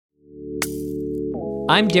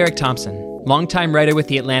I'm Derek Thompson, longtime writer with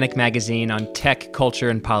The Atlantic magazine on tech, culture,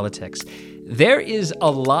 and politics. There is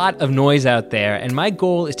a lot of noise out there, and my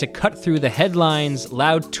goal is to cut through the headlines,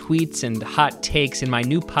 loud tweets, and hot takes in my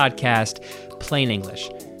new podcast, Plain English.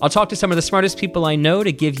 I'll talk to some of the smartest people I know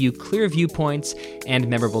to give you clear viewpoints and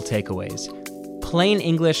memorable takeaways. Plain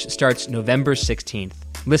English starts November 16th.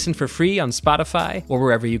 Listen for free on Spotify or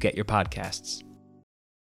wherever you get your podcasts.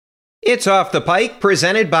 It's Off the Pike,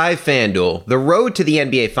 presented by FanDuel. The road to the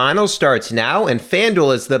NBA Finals starts now, and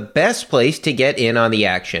FanDuel is the best place to get in on the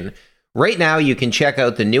action. Right now, you can check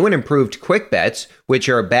out the new and improved Quick Bets, which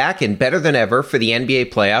are back and better than ever for the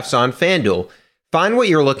NBA playoffs on FanDuel. Find what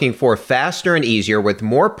you're looking for faster and easier with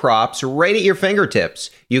more props right at your fingertips.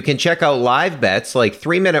 You can check out live bets like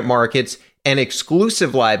 3-minute markets and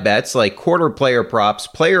exclusive live bets like quarter player props,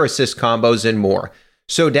 player assist combos, and more.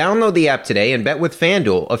 So download the app today and bet with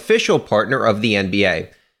FanDuel, official partner of the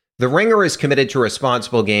NBA. The Ringer is committed to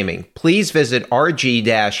responsible gaming. Please visit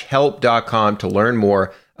rg-help.com to learn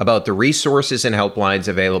more about the resources and helplines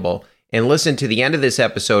available, and listen to the end of this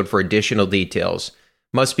episode for additional details.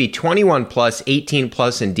 Must be 21 plus, 18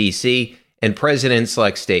 plus in DC, and present in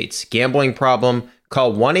select states. Gambling problem?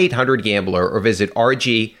 Call 1-800-GAMBLER or visit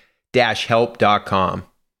rg-help.com.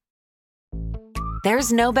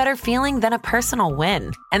 There's no better feeling than a personal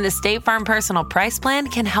win, and the State Farm Personal Price Plan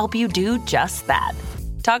can help you do just that.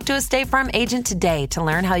 Talk to a State Farm agent today to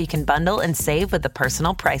learn how you can bundle and save with the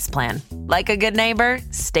Personal Price Plan. Like a good neighbor,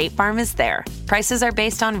 State Farm is there. Prices are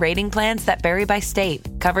based on rating plans that vary by state.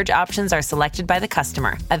 Coverage options are selected by the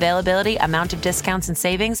customer. Availability, amount of discounts and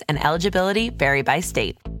savings, and eligibility vary by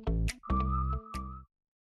state.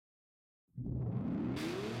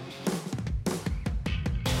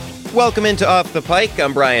 Welcome into Off the Pike.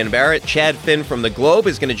 I'm Brian Barrett. Chad Finn from The Globe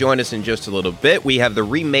is going to join us in just a little bit. We have the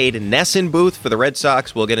remade NESN booth for the Red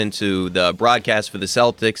Sox. We'll get into the broadcast for the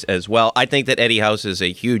Celtics as well. I think that Eddie House is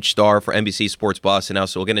a huge star for NBC Sports Boston now,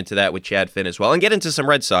 so we'll get into that with Chad Finn as well, and get into some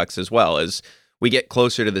Red Sox as well as we get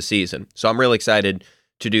closer to the season. So I'm really excited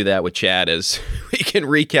to do that with Chad as we can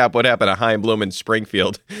recap what happened to Chaim Bloom in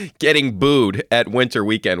Springfield getting booed at Winter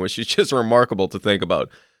Weekend, which is just remarkable to think about.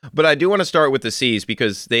 But I do want to start with the C's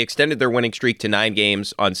because they extended their winning streak to 9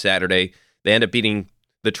 games on Saturday. They end up beating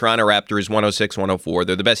the Toronto Raptors 106-104.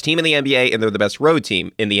 They're the best team in the NBA, and they're the best road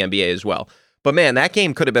team in the NBA as well. But man, that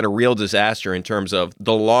game could have been a real disaster in terms of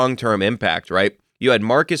the long-term impact, right? You had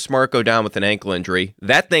Marcus Smart go down with an ankle injury.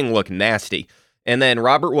 That thing looked nasty. And then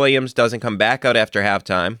Robert Williams doesn't come back out after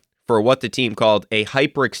halftime for what the team called a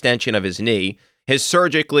hyperextension of his knee, his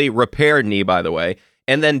surgically repaired knee, by the way.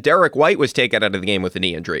 And then Derek White was taken out of the game with a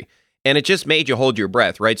knee injury. And it just made you hold your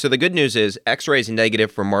breath, right? So the good news is x-rays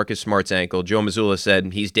negative for Marcus Smart's ankle. Joe Mazzulla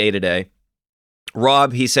said he's day-to-day.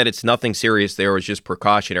 Rob, he said it's nothing serious there. It was just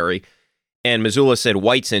precautionary. And Mazzulla said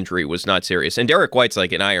White's injury was not serious. And Derek White's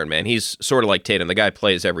like an Iron Man. He's sort of like Tatum. The guy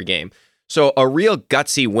plays every game. So a real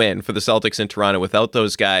gutsy win for the Celtics in Toronto without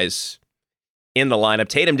those guys in the lineup.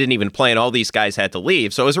 Tatum didn't even play, and all these guys had to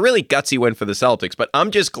leave. So it was a really gutsy win for the Celtics. But I'm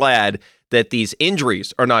just glad that these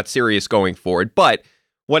injuries are not serious going forward. But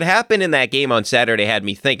what happened in that game on Saturday had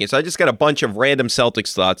me thinking. So I just got a bunch of random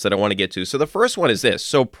Celtics thoughts that I want to get to. So the first one is this.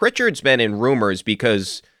 So Pritchard's been in rumors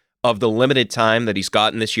because of the limited time that he's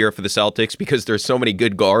gotten this year for the Celtics, because there's so many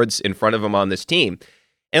good guards in front of him on this team.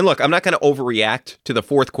 And look, I'm not going to overreact to the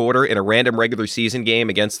fourth quarter in a random regular season game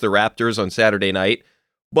against the Raptors on Saturday night.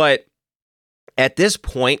 But at this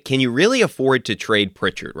point, can you really afford to trade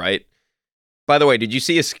Pritchard, right? By the way, did you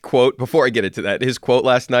see his quote, before I get into that, his quote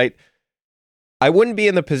last night? I wouldn't be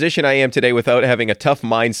in the position I am today without having a tough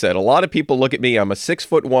mindset. A lot of people look at me, I'm a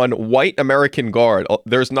 6'1" white American guard.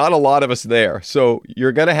 There's not a lot of us there. So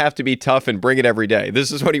you're going to have to be tough and bring it every day.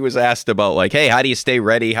 This is what he was asked about, like, hey, how do you stay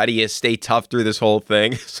ready? How do you stay tough through this whole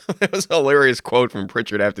thing? So that was a hilarious quote from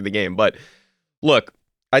Pritchard after the game. But look,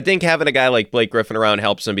 I think having a guy like Blake Griffin around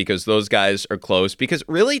helps him because those guys are close. Because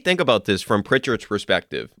really think about this from Pritchard's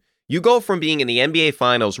perspective. You go from being in the NBA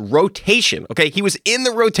Finals rotation, okay, he was in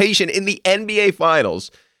the rotation in the NBA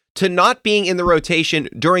Finals, to not being in the rotation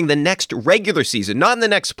during the next regular season, not in the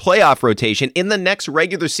next playoff rotation, in the next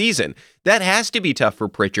regular season. That has to be tough for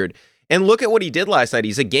Pritchard. And look at what he did last night.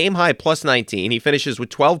 He's a game-high plus 19. He finishes with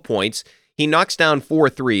 12 points. He knocks down 4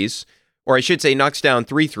 threes, or I should say knocks down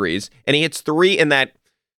 3 threes, and he hits 3 in that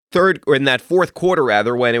fourth quarter,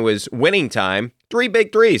 rather, when it was winning time. 3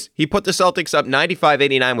 big threes. He put the Celtics up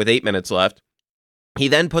 95-89 with 8 minutes left. He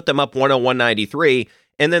then put them up 101-93,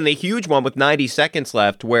 and then the huge one with 90 seconds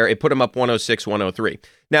left where it put him up 106-103.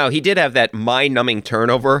 Now, he did have that mind-numbing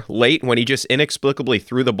turnover late when he just inexplicably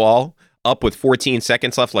threw the ball up with 14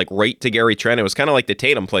 seconds left, like right to Gary Trent. It was kind of like the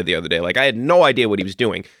Tatum play the other day. Like I had no idea what he was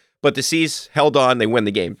doing, but the C's held on. They win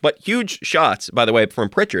the game. But huge shots, by the way, from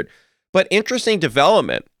Pritchard. But interesting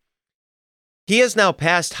development. He has now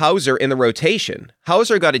passed Hauser in the rotation.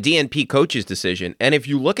 Hauser got a DNP coach's decision. And if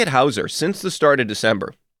you look at Hauser, since the start of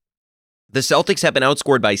December, the Celtics have been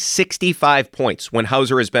outscored by 65 points when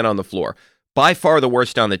Hauser has been on the floor. By far the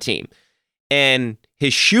worst on the team. And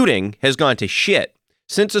his shooting has gone to shit.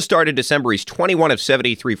 Since the start of December, he's 21 of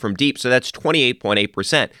 73 from deep, so that's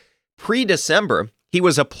 28.8%. Pre-December, he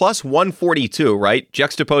was a plus 142, right?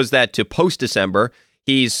 Juxtapose that to post-December,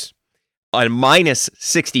 he's a minus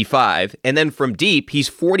 65. And then from deep, he's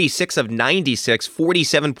 46 of 96,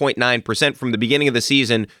 47.9% from the beginning of the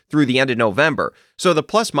season through the end of November. So the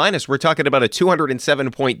plus minus, we're talking about a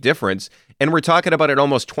 207-point difference, and we're talking about an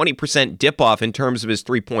almost 20% dip-off in terms of his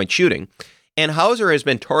three-point shooting. And Hauser has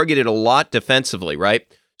been targeted a lot defensively, right?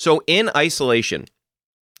 So in isolation,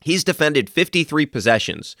 he's defended 53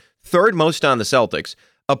 possessions, third most on the Celtics.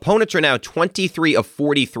 Opponents are now 23 of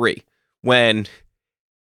 43 when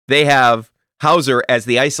they have Hauser as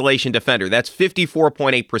the isolation defender. That's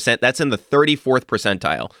 54.8%. That's in the 34th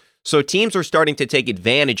percentile. So teams are starting to take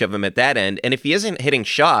advantage of him at that end. And if he isn't hitting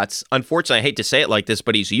shots, unfortunately, I hate to say it like this,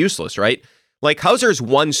 but he's useless, right? Like Hauser's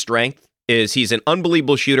one strength is he's an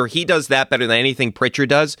unbelievable shooter. He does that better than anything Pritchard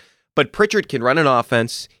does. But Pritchard can run an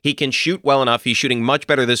offense. He can shoot well enough. He's shooting much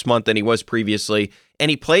better this month than he was previously. And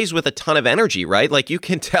he plays with a ton of energy, right? Like you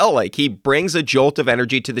can tell, like he brings a jolt of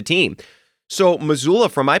energy to the team. So Mazzulla,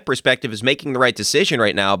 from my perspective, is making the right decision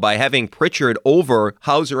right now by having Pritchard over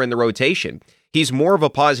Hauser in the rotation. He's more of a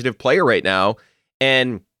positive player right now.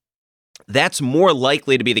 And that's more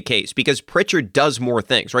likely to be the case because Pritchard does more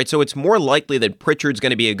things, right? So it's more likely that Pritchard's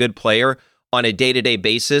going to be a good player on a day-to-day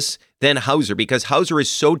basis than Hauser because Hauser is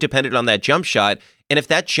so dependent on that jump shot. And if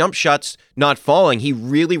that jump shot's not falling, he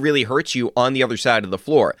really, really hurts you on the other side of the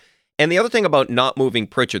floor. And the other thing about not moving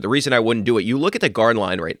Pritchard, the reason I wouldn't do it, you look at the guard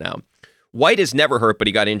line right now. White is never hurt, but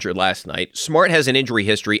he got injured last night. Smart has an injury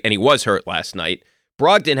history, and he was hurt last night.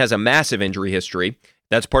 Brogdon has a massive injury history.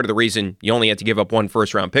 That's part of the reason you only had to give up one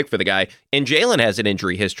first-round pick for the guy. And Jalen has an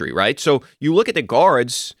injury history, right? So you look at the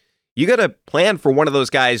guards, you got to plan for one of those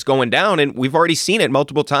guys going down, and we've already seen it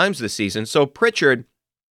multiple times this season. So Pritchard,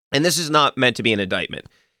 and this is not meant to be an indictment,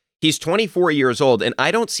 he's 24 years old, and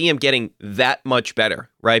I don't see him getting that much better,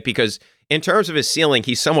 right? Because in terms of his ceiling,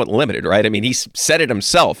 he's somewhat limited, right? I mean, he's said it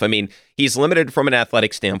himself. I mean, he's limited from an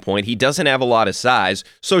athletic standpoint. He doesn't have a lot of size.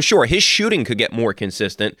 So sure, his shooting could get more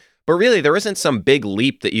consistent, but really there isn't some big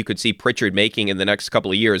leap that you could see Pritchard making in the next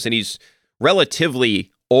couple of years. And he's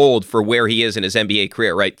relatively old for where he is in his NBA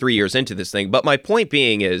career, right? 3 years into this thing. But my point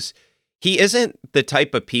being is he isn't the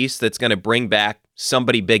type of piece that's going to bring back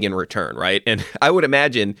somebody big in return, right? And I would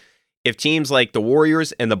imagine if teams like the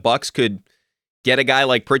Warriors and the Bucks could get a guy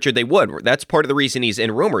like Pritchard, they would. That's part of the reason he's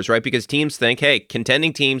in rumors, right? Because teams think, hey,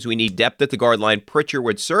 contending teams, we need depth at the guard line. Pritchard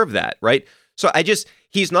would serve that, right? So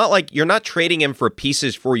he's not like, you're not trading him for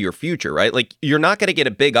pieces for your future, right? Like, you're not going to get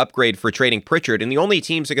a big upgrade for trading Pritchard. And the only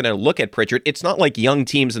teams that are going to look at Pritchard, it's not like young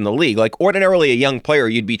teams in the league. Like, ordinarily, a young player,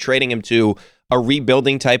 you'd be trading him to a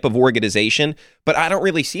rebuilding type of organization. But I don't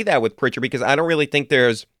really see that with Pritchard because I don't really think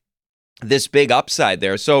there's this big upside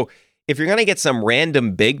there. So if you're going to get some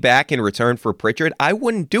random big back in return for Pritchard, I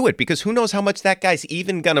wouldn't do it because who knows how much that guy's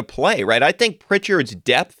even going to play, right? I think Pritchard's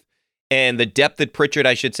depth and the depth that Pritchard,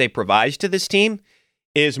 I should say, provides to this team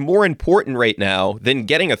is more important right now than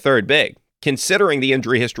getting a third big, considering the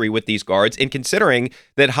injury history with these guards and considering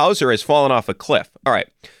that Hauser has fallen off a cliff. All right.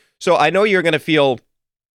 So I know you're going to feel,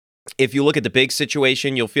 if you look at the big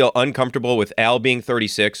situation, you'll feel uncomfortable with Al being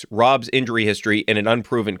 36, Rob's injury history, and an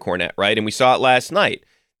unproven Cornet, right? And we saw it last night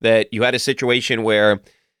that you had a situation where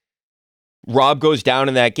Rob goes down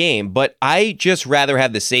in that game, but I just rather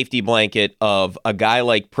have the safety blanket of a guy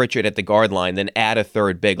like Pritchard at the guard line than add a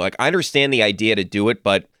third big. Like, I understand the idea to do it,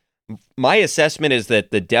 but my assessment is that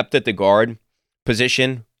the depth at the guard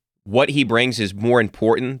position, what he brings is more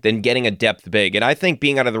important than getting a depth big. And I think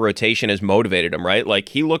being out of the rotation has motivated him, right? Like,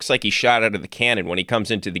 he looks like he shot out of the cannon when he comes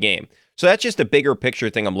into the game. So that's just a bigger picture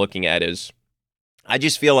thing I'm looking at is I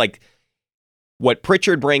just feel like what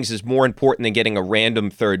Pritchard brings is more important than getting a random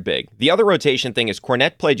third big. The other rotation thing is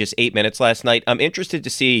Cornet played just 8 minutes last night. I'm interested to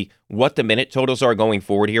see what the minute totals are going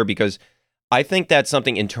forward here because I think that's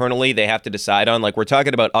something internally they have to decide on. Like, we're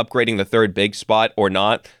talking about upgrading the third big spot or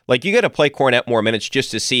not. Like, you got to play Cornet more minutes just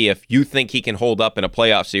to see if you think he can hold up in a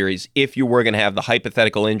playoff series if you were going to have the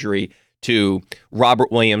hypothetical injury to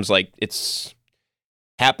Robert Williams. Like, it's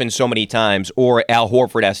happens so many times, or Al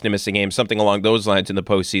Horford has to miss a game, something along those lines in the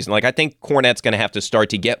postseason. Like, I think Kornet's going to have to start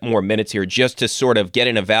to get more minutes here just to sort of get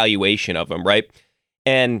an evaluation of him, right?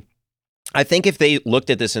 And I think if they looked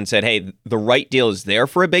at this and said, hey, the right deal is there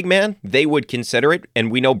for a big man, they would consider it.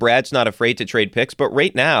 And we know Brad's not afraid to trade picks, but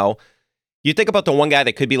right now, you think about the one guy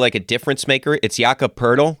that could be like a difference maker. It's Jakob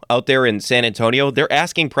Poeltl out there in San Antonio. Their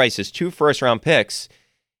asking price is 2 first-round picks,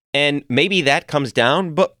 and maybe that comes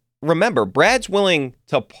down. But remember, Brad's willing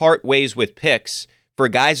to part ways with picks for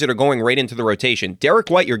guys that are going right into the rotation. Derek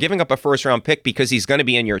White, you're giving up a first-round pick because he's going to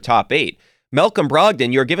be in your top 8. Malcolm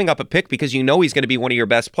Brogdon, you're giving up a pick because you know he's going to be one of your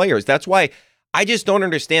best players. That's why I just don't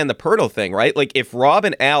understand the Poeltl thing, right? Like, if Rob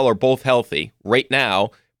and Al are both healthy right now,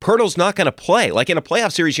 Poeltl's not going to play. Like, in a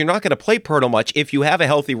playoff series, you're not going to play Poeltl much if you have a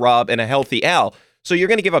healthy Rob and a healthy Al. So you're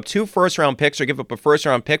going to give up 2 first-round picks or give up a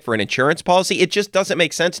first-round pick for an insurance policy? It just doesn't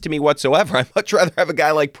make sense to me whatsoever. I'd much rather have a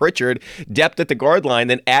guy like Pritchard depth at the guard line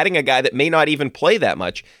than adding a guy that may not even play that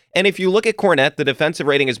much. And if you look at Kornet, the defensive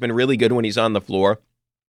rating has been really good when he's on the floor,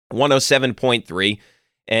 107.3.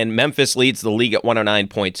 And Memphis leads the league at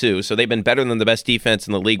 109.2. So they've been better than the best defense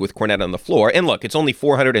in the league with Kornet on the floor. And look, it's only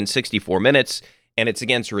 464 minutes. And it's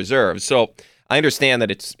against reserves. So I understand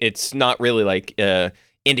that it's not really like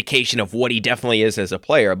indication of what he definitely is as a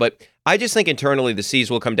player. But I just think internally the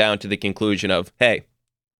C's will come down to the conclusion of, hey,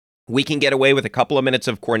 we can get away with a couple of minutes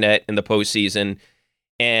of Kornet in the postseason.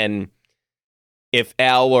 And if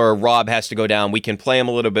Al or Rob has to go down, we can play him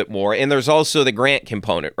a little bit more. And there's also the Grant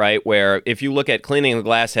component, right? Where if you look at Cleaning the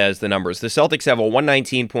Glass has the numbers. The Celtics have a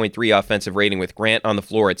 119.3 offensive rating with Grant on the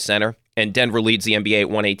floor at center. And Denver leads the NBA at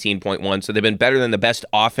 118.1. So they've been better than the best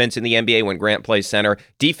offense in the NBA when Grant plays center.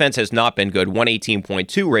 Defense has not been good,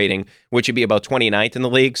 118.2 rating, which would be about 29th in the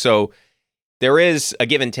league. So there is a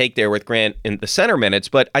give and take there with Grant in the center minutes.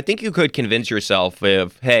 But I think you could convince yourself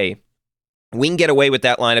of, hey, we can get away with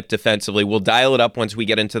that lineup defensively. We'll dial it up once we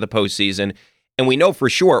get into the postseason. And we know for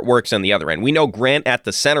sure it works on the other end. We know Grant at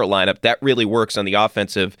the center lineup, that really works on the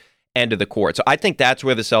offensive end of the court. So I think that's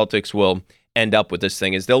where the Celtics will end up with this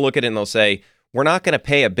thing, is they'll look at it and they'll say, we're not going to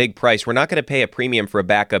pay a big price. We're not going to pay a premium for a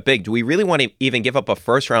backup big. Do we really want to even give up a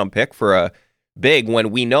first-round pick for a big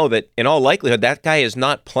when we know that in all likelihood that guy is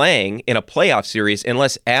not playing in a playoff series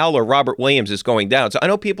unless Al or Robert Williams is going down? So I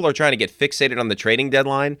know people are trying to get fixated on the trading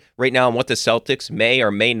deadline right now and what the Celtics may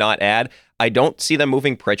or may not add. I don't see them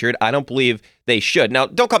moving Pritchard. I don't believe they should. Now,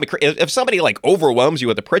 don't call me crazy. If somebody like overwhelms you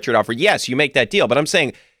with a Pritchard offer, yes, you make that deal. But I'm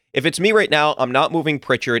saying, if it's me right now, I'm not moving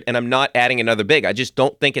Pritchard and I'm not adding another big. I just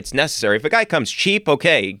don't think it's necessary. If a guy comes cheap,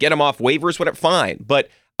 okay, get him off waivers, whatever, fine. But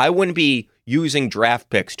I wouldn't be using draft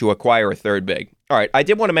picks to acquire a third big. All right, I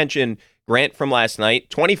did want to mention Grant from last night,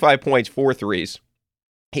 25 points, 4 threes.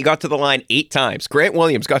 He got to the line 8 times. Grant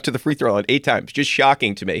Williams got to the free throw line 8 times. Just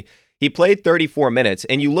shocking to me. He played 34 minutes,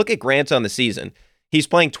 and you look at Grant on the season, he's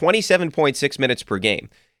playing 27.6 minutes per game.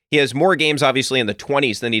 He has more games, obviously, in the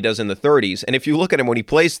 20s than he does in the 30s. And if you look at him, when he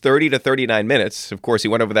plays 30 to 39 minutes, of course, he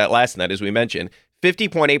went over that last night, as we mentioned,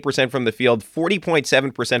 50.8% from the field,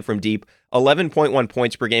 40.7% from deep, 11.1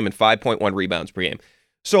 points per game, and 5.1 rebounds per game.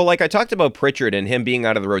 So, like I talked about Pritchard and him being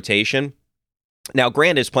out of the rotation, now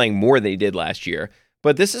Grant is playing more than he did last year,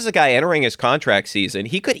 but this is a guy entering his contract season.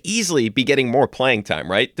 He could easily be getting more playing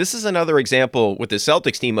time, right? This is another example with the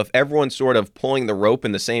Celtics team of everyone sort of pulling the rope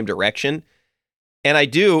in the same direction. And I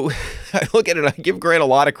look at it, I give Grant a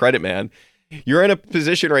lot of credit, man. You're in a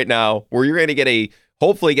position right now where you're going to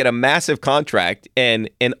hopefully get a massive contract, and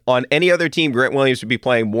on any other team, Grant Williams would be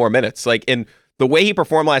playing more minutes. Like, in the way he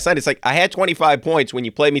performed last night, it's like, I had 25 points when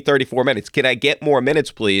you played me 34 minutes. Can I get more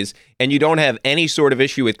minutes, please? And you don't have any sort of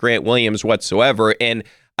issue with Grant Williams whatsoever. And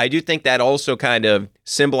I do think that also kind of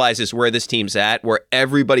symbolizes where this team's at, where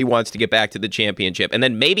everybody wants to get back to the championship. And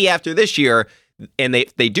then maybe after this year, and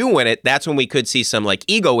they do win it, that's when we could see some like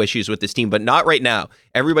ego issues with this team, but not right now.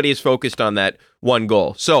 Everybody is focused on that one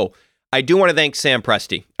goal. So I do want to thank Sam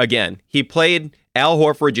Presti. Again, he played Al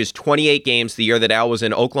Horford just 28 games the year that Al was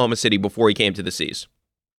in Oklahoma City before he came to the C's.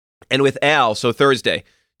 And with Al, so Thursday,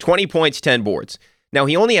 20 points, 10 boards. Now,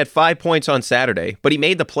 he only had 5 points on Saturday, but he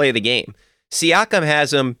made the play of the game. Siakam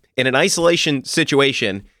has him in an isolation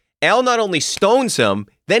situation. Al not only stones him,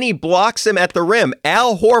 then he blocks him at the rim.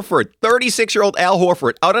 Al Horford, 36-year-old Al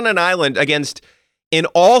Horford, out on an island against an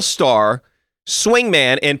all-star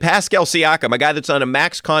swingman and Pascal Siakam, a guy that's on a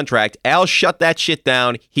max contract. Al shut that shit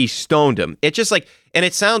down. He stoned him. It's just like, and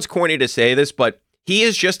it sounds corny to say this, but he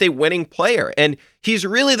is just a winning player. And he's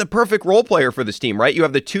really the perfect role player for this team, right? You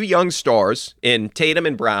have the 2 young stars in Tatum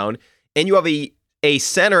and Brown, and you have a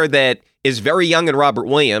center that is very young in Robert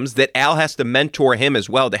Williams, that Al has to mentor him as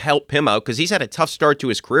well to help him out, because he's had a tough start to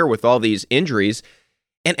his career with all these injuries.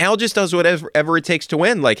 And Al just does whatever it takes to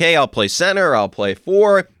win. Like, hey, I'll play center, I'll play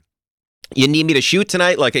 4. You need me to shoot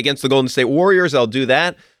tonight, like against the Golden State Warriors, I'll do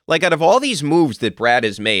that. Like, out of all these moves that Brad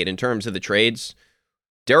has made in terms of the trades,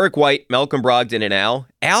 Derek White, Malcolm Brogdon, and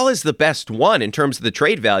Al is the best one in terms of the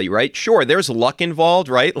trade value, right? Sure, there's luck involved,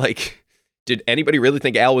 right? Like, did anybody really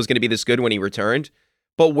think Al was going to be this good when he returned?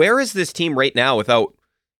 But where is this team right now without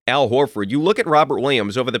Al Horford? You look at Robert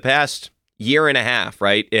Williams over the past year and a half,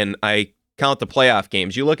 right? And I count the playoff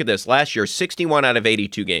games. You look at this. Last year, 61 out of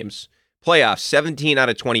 82 games. Playoffs, 17 out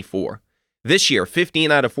of 24. This year,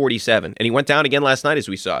 15 out of 47. And he went down again last night, as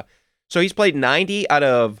we saw. So he's played 90 out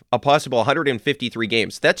of a possible 153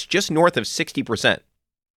 games. That's just north of 60%.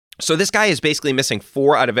 So this guy is basically missing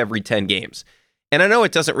 4 out of every 10 games. And I know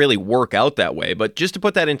it doesn't really work out that way, but just to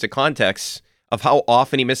put that into context of how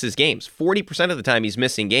often he misses games, 40% of the time he's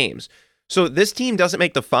missing games. So this team doesn't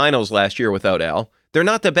make the finals last year without Al. They're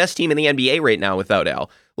not the best team in the NBA right now without Al.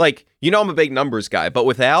 Like, I'm a big numbers guy, but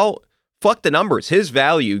with Al, fuck the numbers. His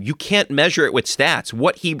value, you can't measure it with stats.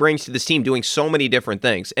 What he brings to this team doing so many different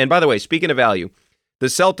things. And by the way, speaking of value, the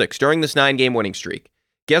Celtics during this 9-game winning streak,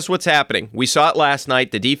 guess what's happening? We saw it last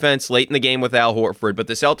night, the defense late in the game with Al Horford, but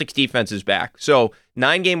the Celtics defense is back. So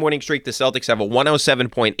 9-game winning streak, the Celtics have a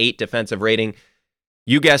 107.8 defensive rating.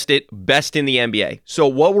 You guessed it, best in the NBA. So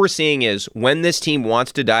what we're seeing is when this team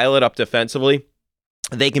wants to dial it up defensively,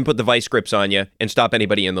 they can put the vice grips on you and stop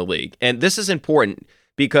anybody in the league. And this is important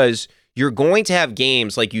because you're going to have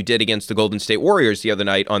games like you did against the Golden State Warriors the other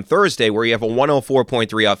night on Thursday where you have a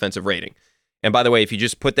 104.3 offensive rating. And by the way, if you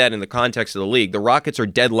just put that in the context of the league, the Rockets are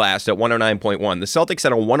dead last at 109.1. The Celtics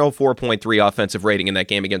had a 104.3 offensive rating in that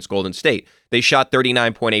game against Golden State. They shot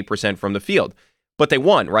 39.8% from the field. But they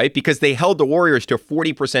won, right? Because they held the Warriors to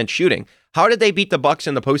 40% shooting. How did they beat the Bucks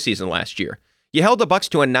in the postseason last year? You held the Bucks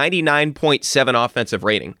to a 99.7 offensive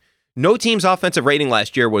rating. No team's offensive rating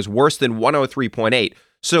last year was worse than 103.8.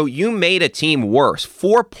 So you made a team worse,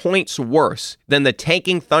 4 points worse than the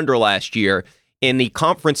tanking Thunder last year in the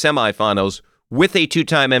conference semifinals with a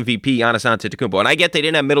 2-time MVP, Giannis Antetokounmpo. And I get they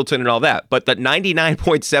didn't have Middleton and all that, but the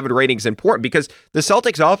 99.7 rating is important because the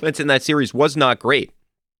Celtics offense in that series was not great.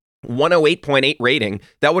 108.8 rating,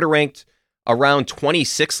 that would have ranked around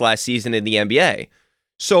 26 last season in the NBA.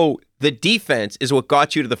 So the defense is what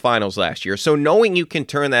got you to the finals last year. So knowing you can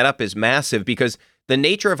turn that up is massive because the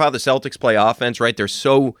nature of how the Celtics play offense, right? They're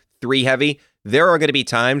so 3 heavy. There are going to be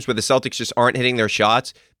times where the Celtics just aren't hitting their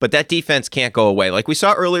shots, but that defense can't go away. Like we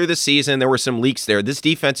saw earlier this season, there were some leaks there. This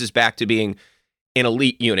defense is back to being an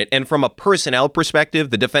elite unit. And from a personnel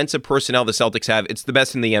perspective, the defensive personnel the Celtics have, it's the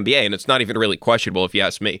best in the NBA, and it's not even really questionable if you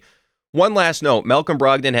ask me. One last note, Malcolm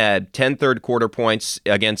Brogdon had 10 third quarter points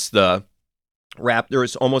against the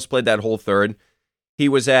Raptors, almost played that whole third. He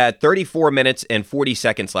was at 34 minutes and 40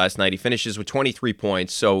 seconds last night. He finishes with 23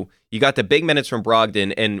 points. So you got the big minutes from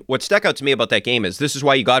Brogdon. And what stuck out to me about that game is this is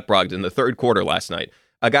why you got Brogdon the third quarter last night.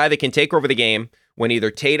 A guy that can take over the game when either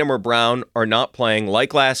Tatum or Brown are not playing,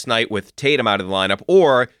 like last night with Tatum out of the lineup,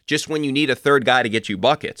 or just when you need a third guy to get you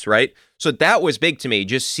buckets, right? So that was big to me,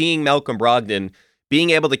 just seeing Malcolm Brogdon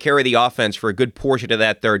being able to carry the offense for a good portion of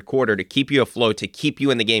that third quarter to keep you afloat, to keep you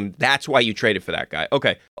in the game. That's why you traded for that guy.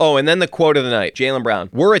 Okay. Oh, and then the quote of the night, Jaylen Brown.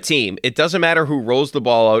 We're a team. It doesn't matter who rolls the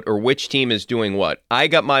ball out or which team is doing what. I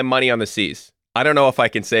got my money on the C's. I don't know if I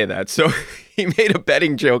can say that. So he made a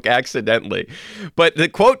betting joke accidentally. But the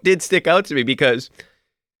quote did stick out to me because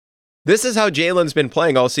this is how Jaylen's been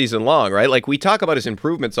playing all season long, right? Like we talk about his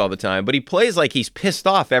improvements all the time, but he plays like he's pissed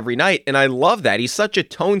off every night. And I love that. He's such a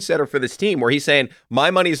tone setter for this team where he's saying, my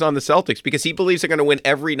money's on the Celtics because he believes they're going to win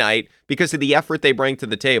every night because of the effort they bring to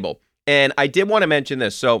the table. And I did want to mention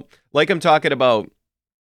this. So like I'm talking about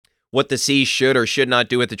what the C's should or should not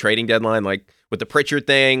do at the trading deadline, like with the Pritchard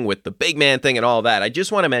thing, with the big man thing and all that. I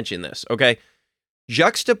just want to mention this, okay?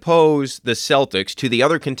 Juxtapose the Celtics to the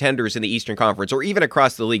other contenders in the Eastern Conference, or even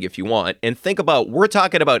across the league if you want, and think about, we're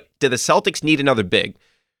talking about, do the Celtics need another big?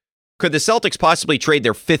 Could the Celtics possibly trade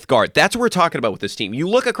their fifth guard? That's what we're talking about with this team. You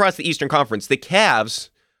look across the Eastern Conference, the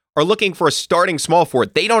Cavs are looking for a starting small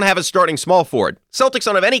forward. They don't have a starting small forward. Celtics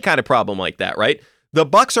don't have any kind of problem like that, right? The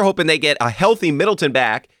Bucks are hoping they get a healthy Middleton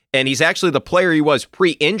back, and he's actually the player he was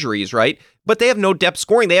pre-injuries, right? But they have no depth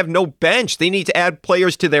scoring. They have no bench. They need to add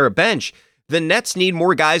players to their bench. The Nets need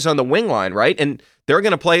more guys on the wing line, right? And they're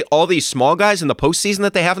going to play all these small guys in the postseason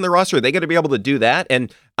that they have in their roster. Are they going to be able to do that?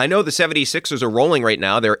 And I know the 76ers are rolling right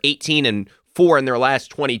now. They're 18-4 in their last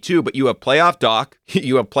 22, but you have playoff Doc,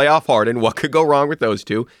 you have playoff Harden. What could go wrong with those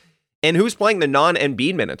two? And who's playing the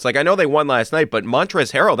non-Embiid minutes? Like, I know they won last night, but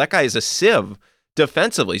Montrezl Harrell, that guy is a sieve.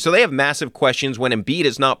 defensively. So they have massive questions when Embiid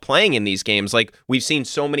is not playing in these games like we've seen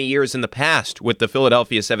so many years in the past with the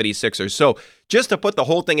Philadelphia 76ers. So just to put the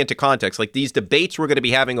whole thing into context, like these debates we're going to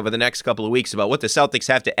be having over the next couple of weeks about what the Celtics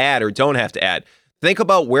have to add or don't have to add, think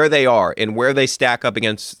about where they are and where they stack up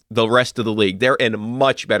against the rest of the league. They're in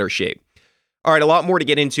much better shape. All right, a lot more to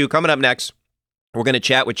get into. Coming up next, we're going to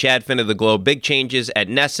chat with Chad Finn of the Globe. Big changes at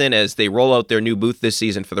NESN as they roll out their new booth this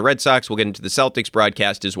season for the Red Sox. We'll get into the Celtics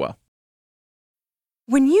broadcast as well.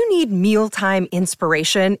 When you need mealtime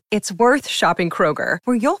inspiration, it's worth shopping Kroger,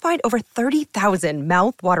 where you'll find over 30,000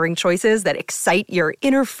 mouth-watering choices that excite your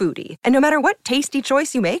inner foodie. And no matter what tasty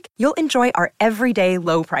choice you make, you'll enjoy our everyday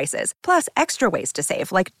low prices, plus extra ways to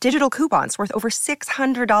save, like digital coupons worth over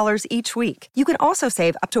 $600 each week. You can also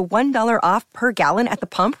save up to $1 off per gallon at the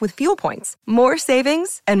pump with fuel points. More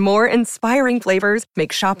savings and more inspiring flavors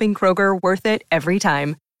make shopping Kroger worth it every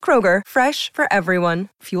time. Kroger, fresh for everyone.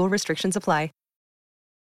 Fuel restrictions apply.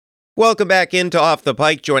 Welcome back into Off the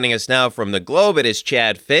Pike. Joining us now from the Globe, it is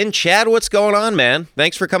Chad Finn. Chad, what's going on, man?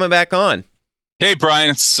 Thanks for coming back on. Hey,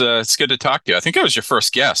 Brian, it's good to talk to you. I think I was your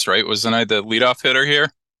first guest, right? Wasn't I the leadoff hitter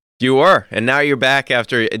here? You were, and now you're back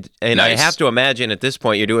after, and Nice. I have to imagine at this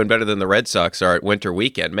point you're doing better than the Red Sox are at winter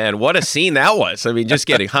weekend. Man, what a scene that was. I mean, just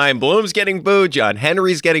getting Chaim Bloom's getting booed, John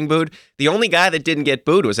Henry's getting booed. The only guy that didn't get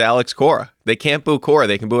booed was Alex Cora. They can't boo Cora,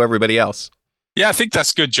 they can boo everybody else. Yeah, I think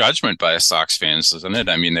that's good judgment by us Sox fans, isn't it?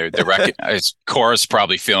 I mean, they recognize Cora's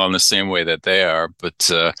probably feeling the same way that they are, but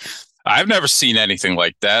I've never seen anything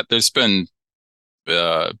like that. There's been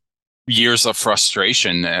years of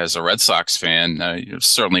frustration as a Red Sox fan,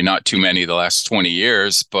 certainly not too many the last 20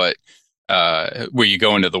 years, but where you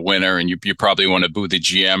go into the winter and you probably want to boo the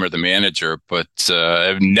GM or the manager, but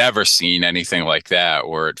I've never seen anything like that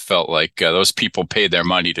where it felt like those people paid their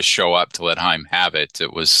money to show up to let Chaim have it.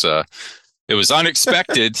 It was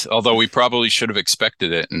unexpected, although we probably should have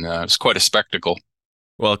expected it, and it was quite a spectacle.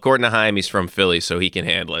 Well, according to Chaim, he's from Philly, so he can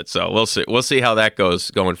handle it. So we'll see. We'll see how that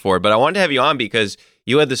goes going forward. But I wanted to have you on because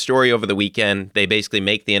you had the story over the weekend. They basically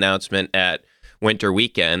make the announcement at Winter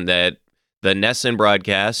Weekend that the NESN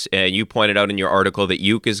broadcast, and you pointed out in your article that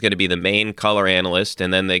Uke is going to be the main color analyst,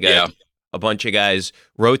 and then they got a bunch of guys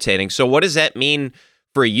rotating. So what does that mean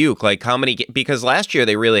for Uke? Like how many, because last year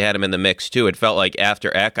they really had him in the mix too. It felt like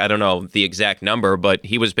after Eck, I don't know the exact number, but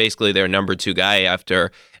he was basically their number 2 guy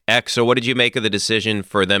after Eck. So what did you make of the decision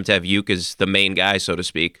for them to have Uke as the main guy, so to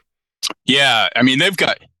speak? Yeah, I mean, they've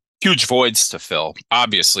got huge voids to fill.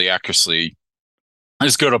 Obviously, Eckersley,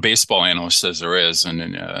 as good a baseball analyst as there is, and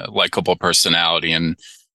a likable personality and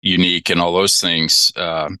unique and all those things.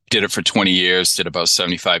 Did it for 20 years, did about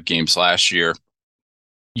 75 games last year.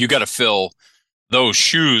 You got to fill those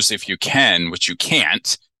shoes if you can, which you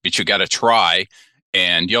can't, but you got to try.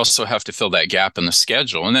 And you also have to fill that gap in the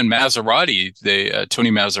schedule. And then Maserati, Tony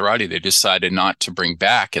Maserati, they decided not to bring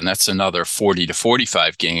back, and that's another 40 to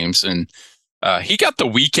 45 games. And he got the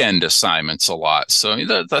weekend assignments a lot. So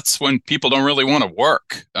that's when people don't really want to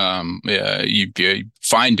work. You're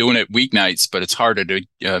fine doing it weeknights, but it's harder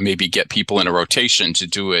to maybe get people in a rotation to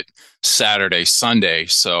do it Saturday, Sunday.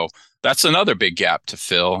 So that's another big gap to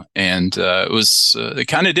fill. And they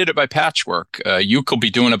kind of did it by patchwork. Uke will be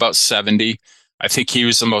doing about 70. I think he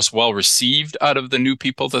was the most well-received out of the new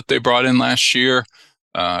people that they brought in last year.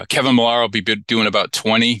 Kevin Millar will be doing about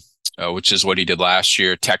 20, which is what he did last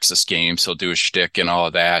year. Texas games, he'll do a shtick and all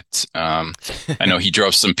of that. I know he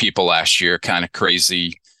drove some people last year kind of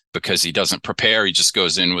crazy because he doesn't prepare. He just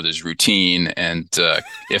goes in with his routine. And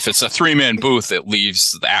if it's a 3-man booth, it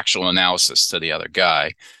leaves the actual analysis to the other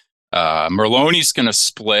guy. Merloni's going to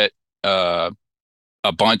split a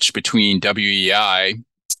bunch between WEI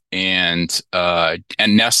and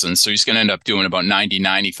NESN. So he's going to end up doing about 90,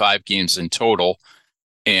 95 games in total.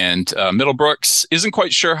 And Middlebrooks isn't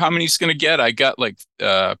quite sure how many he's going to get. I got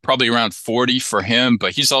probably around 40 for him,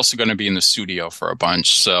 but he's also going to be in the studio for a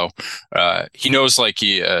bunch. So he knows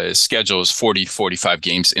his schedule is 40, 45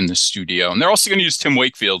 games in the studio. And they're also going to use Tim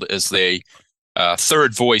Wakefield as they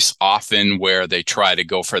third voice often, where they try to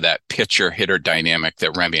go for that pitcher-hitter dynamic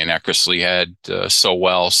that Remy and Eckersley had so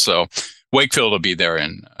well. So Wakefield will be there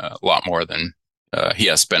in a lot more than he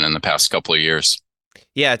has been in the past couple of years.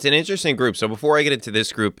 Yeah, it's an interesting group. So before I get into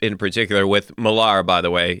this group in particular with Millar, by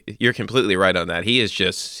the way, you're completely right on that. He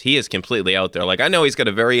is completely out there. Like, I know he's got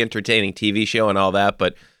a very entertaining TV show and all that,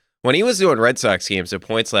 but when he was doing Red Sox games at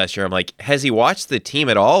points last year, I'm like, has he watched the team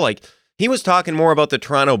at all? Like, he was talking more about the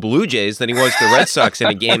Toronto Blue Jays than he was the Red Sox in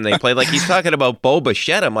a game they played. Like, he's talking about Bo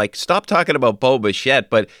Bichette. I'm like, stop talking about Bo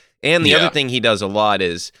Bichette. And the other thing he does a lot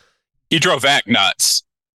is he drove Ack nuts.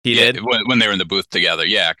 He did? When they were in the booth together.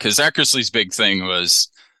 Yeah, because Eckersley's big thing was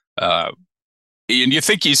and you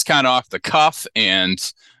think he's kind of off the cuff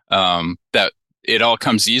and that it all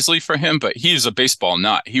comes easily for him, but he's a baseball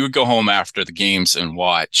nut. He would go home after the games and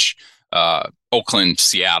watch Oakland,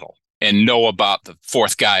 Seattle, and know about the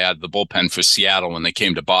fourth guy out of the bullpen for Seattle when they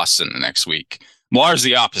came to Boston the next week. Millar's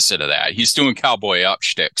the opposite of that. He's doing cowboy up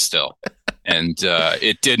shtick still, and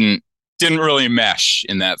it didn't really mesh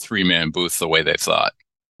in that 3-man booth the way they thought.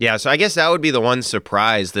 Yeah, so I guess that would be the one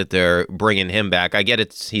surprise that they're bringing him back. I get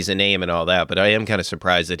he's a name and all that, but I am kind of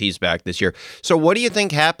surprised that he's back this year. So what do you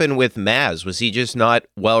think happened with Maz? Was he just not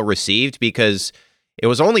well received? Because it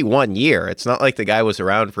was only 1 year. It's not like the guy was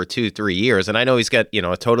around for 2-3 years. And I know he's got,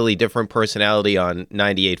 a totally different personality on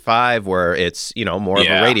 98.5 where it's, more of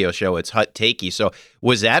a radio show. It's hot takey. So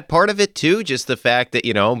was that part of it too? Just the fact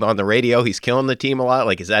that, on the radio, he's killing the team a lot?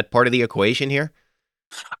 Like, is that part of the equation here?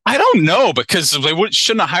 I don't know, because they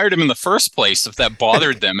shouldn't have hired him in the first place if that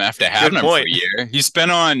bothered them after having him for a year. He's been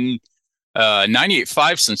on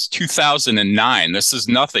 98.5 since 2009. This is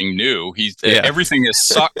nothing new. Everything has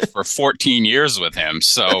sucked for 14 years with him.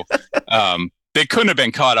 So they couldn't have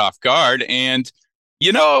been caught off guard. And,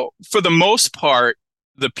 for the most part,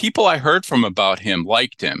 the people I heard from about him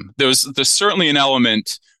liked him. There's certainly an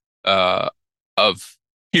element of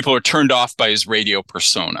people are turned off by his radio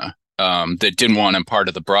persona. That didn't want him part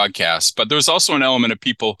of the broadcast. But there's also an element of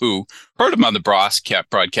people who heard him on the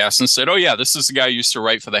broadcast and said, oh, yeah, this is the guy who used to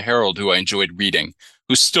write for the Herald who I enjoyed reading,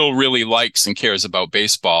 who still really likes and cares about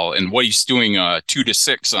baseball. And what he's doing 2 to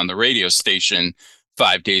 6 on the radio station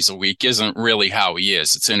 5 days a week isn't really how he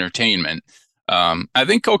is. It's entertainment. I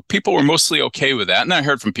think people were mostly okay with that. And I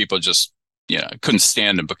heard from people just couldn't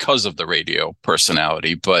stand him because of the radio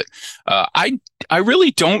personality. But I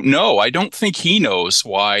really don't know. I don't think he knows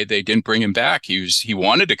why they didn't bring him back. He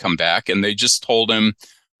wanted to come back, and they just told him,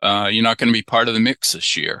 you're not going to be part of the mix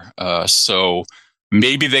this year. So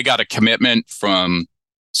maybe they got a commitment from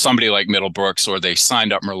somebody like Middlebrooks, or they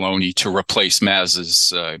signed up Merloni to replace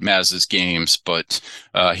Maz's games. But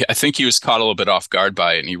I think he was caught a little bit off guard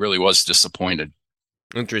by it, and he really was disappointed.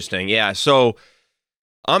 Interesting. Yeah. So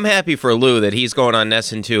I'm happy for Lou that he's going on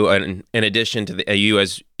NESN too, in addition to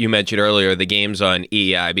as you mentioned earlier, the games on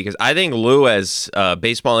EEI, because I think Lou as a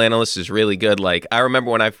baseball analyst is really good. Like, I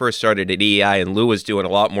remember when I first started at EEI, and Lou was doing a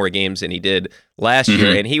lot more games than he did last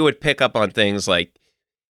year, and he would pick up on things like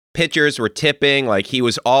pitchers were tipping. Like, he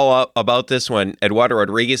was all up about this when Eduardo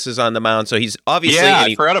Rodriguez is on the mound. So he's obviously... Yeah,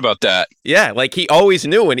 I forgot about that. Yeah, like he always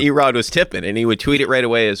knew when Erod was tipping, and he would tweet it right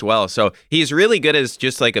away as well. So he's really good as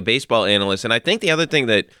just like a baseball analyst. And I think the other thing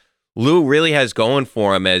that Lou really has going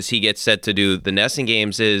for him as he gets set to do the NESN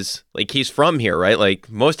games is, like, he's from here, right? Like,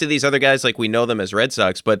 most of these other guys, like, we know them as Red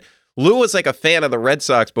Sox, but Lou was like a fan of the Red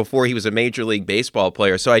Sox before he was a Major League Baseball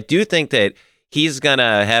player. So I do think that he's going to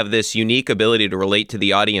have this unique ability to relate to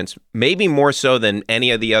the audience, maybe more so than any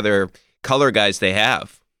of the other color guys they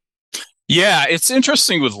have. Yeah, it's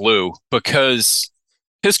interesting with Lou because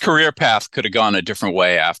his career path could have gone a different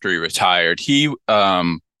way after he retired. He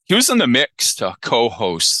was in the mix to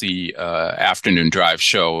co-host the afternoon drive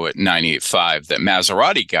show at 98.5 that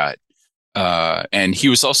Maserati got. And he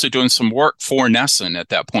was also doing some work for NESN at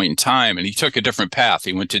that point in time, and he took a different path.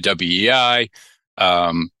 He went to WEI,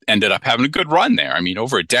 ended up having a good run there. I mean,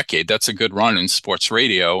 over a decade, that's a good run in sports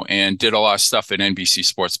radio, and did a lot of stuff at NBC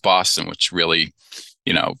Sports Boston, which really,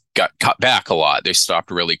 got cut back a lot. They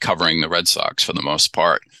stopped really covering the Red Sox for the most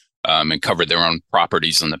part, and covered their own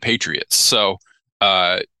properties and the Patriots. So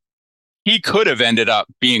he could have ended up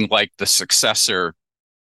being like the successor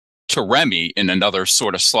to Remy in another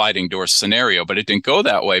sort of sliding door scenario, but it didn't go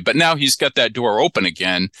that way. But now he's got that door open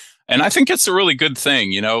again. And I think it's a really good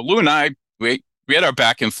thing. Lou and I, we had our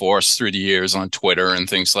back and forth through the years on Twitter and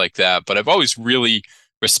things like that, but I've always really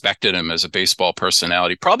respected him as a baseball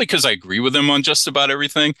personality, probably because I agree with him on just about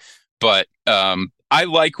everything. But I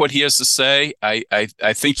like what he has to say. I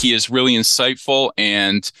think he is really insightful,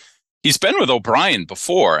 and he's been with O'Brien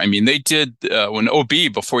before. I mean, they did when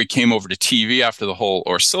OB, before he came over to TV after the whole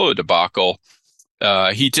Orsillo debacle,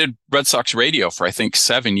 he did Red Sox radio for, I think,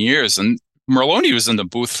 7 years. And Merloni was in the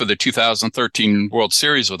booth for the 2013 World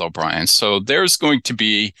Series with O'Brien. So there's going to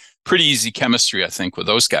be pretty easy chemistry, I think, with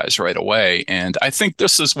those guys right away. And I think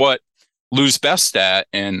this is what Lou's best at.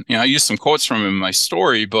 And, I used some quotes from him in my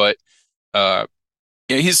story, but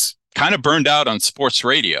he's kind of burned out on sports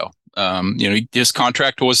radio. His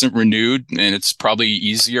contract wasn't renewed, and it's probably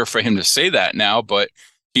easier for him to say that now, but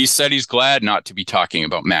he said he's glad not to be talking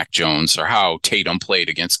about Mac Jones or how Tatum played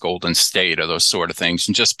against Golden State or those sort of things,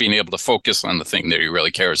 and just being able to focus on the thing that he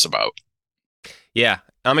really cares about. Yeah,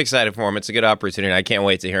 I'm excited for him. It's a good opportunity. I can't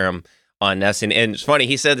wait to hear him on NESN. And it's funny,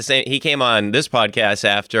 he said the same. He came on this podcast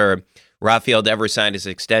after Rafael Devers signed his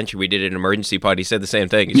extension, we did an emergency pod. He said the same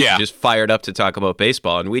thing. He's just fired up to talk about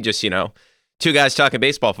baseball. And we just, two guys talking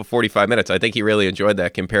baseball for 45 minutes. I think he really enjoyed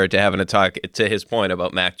that compared to having to talk, to his point,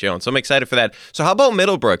 about Mac Jones. So I'm excited for that. So how about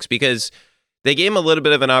Middlebrooks? Because they gave him a little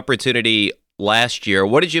bit of an opportunity last year.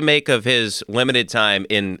 What did you make of his limited time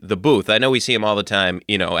in the booth? I know we see him all the time,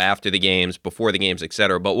 after the games, before the games,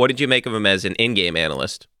 etc. But what did you make of him as an in-game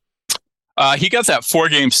analyst? He got that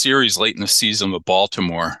 4-game series late in the season with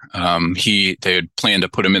Baltimore. They had planned to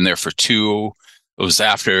put him in there for 2. It was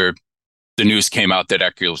after the news came out that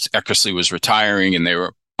Eckersley was retiring, and they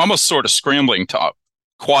were almost sort of scrambling to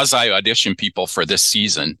quasi-audition people for this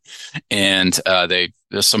season. And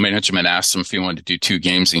some management asked him if he wanted to do 2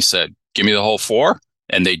 games, and he said, "Give me the whole 4."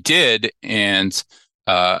 And they did, and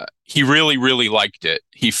he really, really liked it.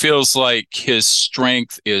 He feels like his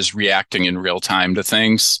strength is reacting in real time to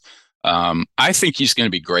things. I think he's going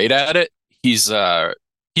to be great at it. He's a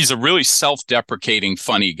really self-deprecating,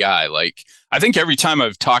 funny guy. Like, I think every time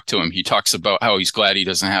I've talked to him, he talks about how he's glad he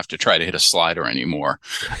doesn't have to try to hit a slider anymore.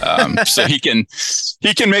 So he can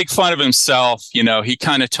make fun of himself. He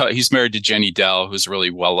kind of he's married to Jenny Dell, who's really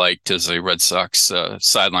well liked as a Red Sox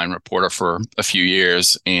sideline reporter for a few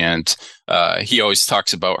years, and he always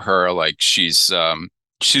talks about her like she's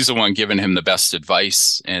the one giving him the best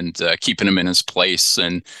advice and keeping him in his place.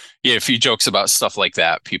 And yeah, a few jokes about stuff like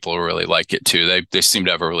that, people really like it too. They seem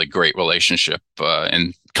to have a really great relationship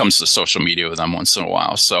and comes to social media with them once in a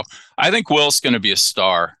while. So I think Will's going to be a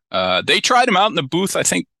star. They tried him out in the booth, I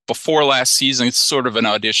think, before last season. It's sort of an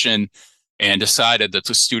audition, and decided that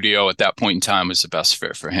the studio at that point in time was the best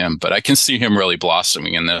fit for him. But I can see him really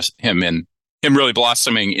blossoming in this, him really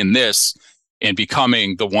blossoming in this, and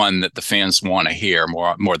becoming the one that the fans want to hear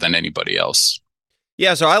more than anybody else.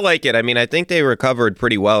 Yeah, so I like it. I mean, I think they recovered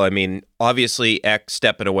pretty well. I mean, obviously, Eck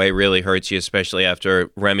stepping away really hurts you, especially after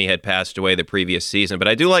Remy had passed away the previous season. But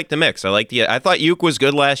I do like the mix. I thought Uke was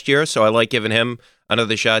good last year, so I like giving him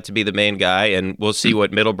another shot to be the main guy, and we'll see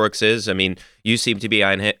what Middlebrooks is. I mean, you seem to be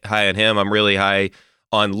high on him. I'm really high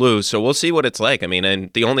on Lou, so we'll see what it's like. I mean,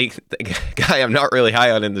 and the only guy I'm not really high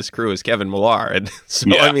on in this crew is Kevin Millar, and so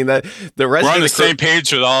yeah. I mean that the rest we're on of the same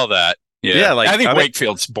page with all that. Yeah, like, I think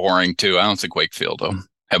Wakefield's boring too. I don't think Wakefield will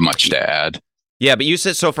have much to add. Yeah, but you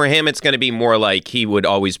said so for him, it's going to be more like he would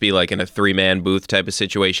always be like in a 3-man booth type of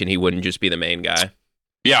situation. He wouldn't just be the main guy.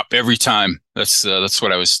 Yeah, every time. That's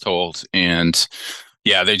what I was told, and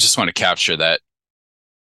yeah, they just want to capture that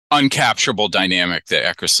uncapturable dynamic that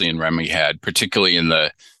Eckersley and Remy had, particularly in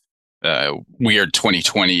the weird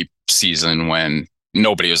 2020 season when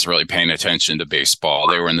nobody was really paying attention to baseball.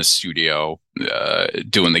 They were in the studio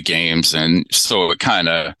doing the games, and so it kind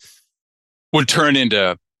of would turn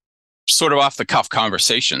into sort of off-the-cuff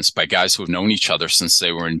conversations by guys who have known each other since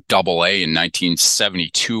they were in Double-A in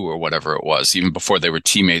 1972 or whatever it was, even before they were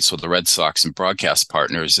teammates with the Red Sox and broadcast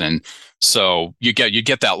partners. And so you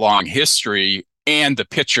get that long history and the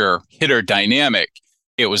pitcher-hitter dynamic.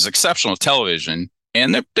 It was exceptional television,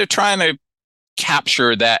 and they're trying to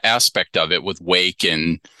capture that aspect of it with Wake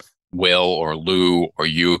and Will or Lou or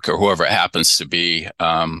Uke or whoever it happens to be.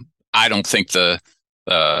 I don't think the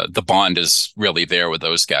bond is really there with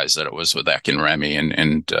those guys that it was with Eck and Remy,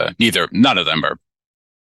 and none of them are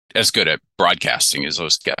as good at broadcasting as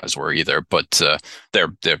those guys were either. But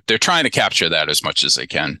they're trying to capture that as much as they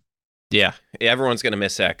can. Yeah, everyone's gonna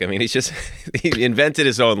miss Eck. I mean, he invented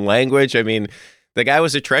his own language. I mean, the guy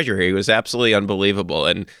was a treasure. He was absolutely unbelievable,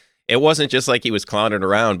 and it wasn't just like he was clowning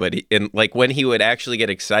around, but like when he would actually get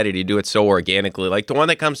excited, he'd do it so organically. Like the one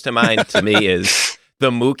that comes to mind to me is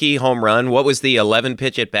the Mookie home run. What was the 11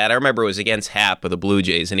 pitch at bat? I remember it was against Happ of the Blue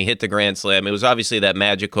Jays, and he hit the grand slam. It was obviously that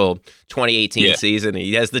magical 2018 season.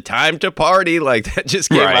 He has the time to party. Like that just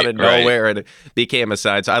came out of nowhere, and it became a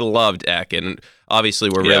side. So I loved Eck, and obviously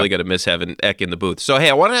we're really going to miss having Eck in the booth. So, hey,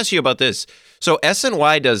 I want to ask you about this. So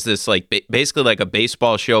SNY does this like basically like a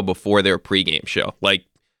baseball show before their pregame show, like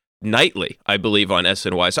nightly, I believe, on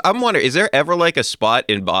SNY. So I'm wondering, is there ever like a spot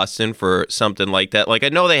in Boston for something like that? Like I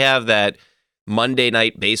know they have that Monday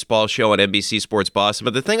night baseball show on NBC Sports Boston,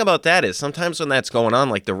 but the thing about that is sometimes when that's going on,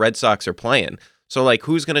 like the Red Sox are playing. So like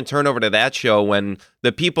who's going to turn over to that show when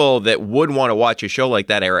the people that would want to watch a show like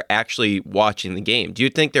that are actually watching the game? Do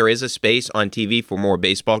you think there is a space on TV for more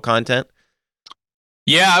baseball content?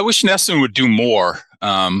 Yeah, I wish NESN would do more.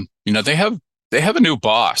 They have a new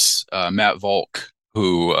boss, Matt Volk,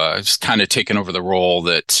 who has kind of taken over the role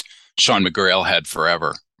that Sean McGrail had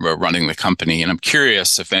forever running the company. And I'm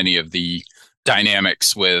curious if any of the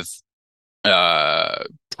dynamics with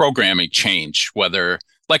programming change, whether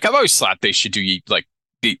like I've always thought they should do like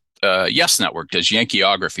Yes Network does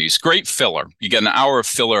Yankeeographies. Great filler. You get an hour of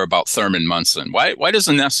filler about Thurman Munson. Why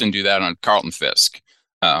doesn't NESN do that on Carlton Fisk?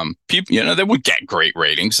 People, they would get great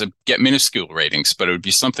ratings, they'd get minuscule ratings, but it would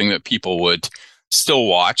be something that people would still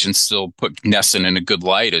watch and still put NESN in a good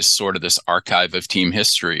light as sort of this archive of team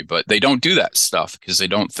history. But they don't do that stuff because they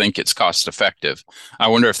don't think it's cost effective. I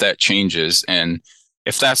wonder if that changes. And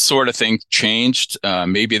if that sort of thing changed,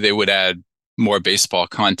 maybe they would add more baseball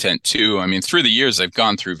content too. I mean, through the years, they've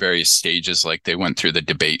gone through various stages. Like they went through the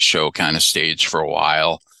debate show kind of stage for a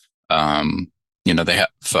while.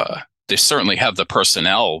 They certainly have the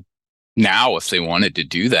personnel now if they wanted to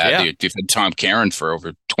do that. Yeah. They've had Tom Caron for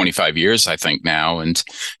over 25 years, I think now. And,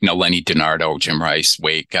 Lenny DiNardo, Jim Rice,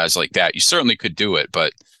 Wake, guys like that. You certainly could do it,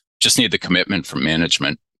 but just need the commitment from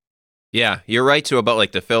management. Yeah, you're right too about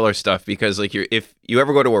like the filler stuff because like if you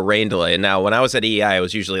ever go to a rain delay, and now when I was at EI, I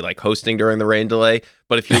was usually like hosting during the rain delay.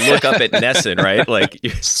 But if you look up at NESN, right, like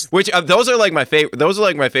those are like my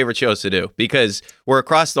favorite shows to do because we're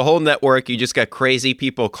across the whole network. You just got crazy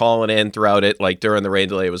people calling in throughout it. Like during the rain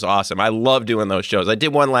delay, it was awesome. I love doing those shows. I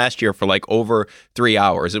did one last year for like over 3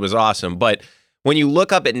 hours. It was awesome, but when you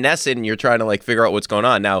look up at NESN, you're trying to like figure out what's going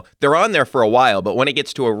on. Now, they're on there for a while, but when it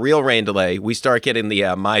gets to a real rain delay, we start getting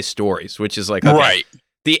the My Stories, which is like, okay, right.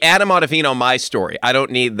 The Adam Ottavino My Story. I don't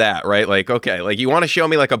need that, right? Like, okay, like you want to show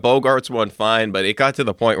me like a Bogarts one, fine, but it got to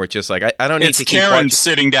the point where it's just like, I don't need to keep Karen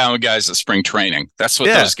sitting down with guys at spring training. That's what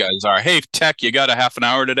those guys are. Hey, Tech, you got a half an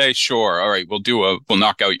hour today? Sure. All right, we'll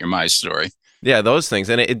knock out your My Story. Yeah, those things.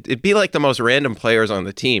 And it'd be like the most random players on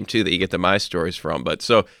the team, too, that you get the My Stories from. But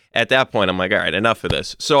so at that point, I'm like, all right, enough of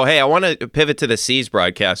this. So, hey, I want to pivot to the C's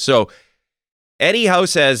broadcast. So Eddie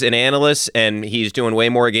House as an analyst, and he's doing way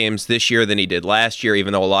more games this year than he did last year,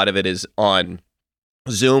 even though a lot of it is on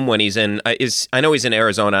Zoom when he's in. I know he's in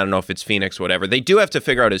Arizona. I don't know if it's Phoenix, whatever. They do have to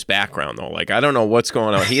figure out his background, though. Like, I don't know what's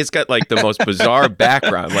going on. He's got, like, the most bizarre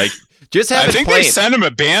background. Like, I think they sent him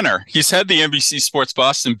a banner. He's had the NBC Sports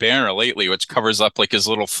Boston banner lately, which covers up like his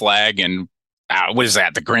little flag and what is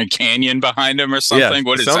that? The Grand Canyon behind him or something? Yeah,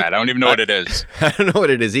 what is that? I don't even know what it is. I don't know what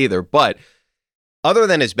it is either. But other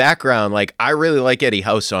than his background, like I really like Eddie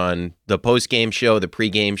House on the post-game show, the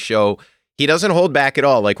pre-game show. He doesn't hold back at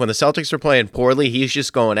all. Like when the Celtics are playing poorly, he's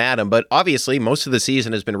just going at them. But obviously, most of the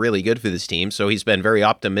season has been really good for this team, so he's been very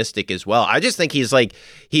optimistic as well. I just think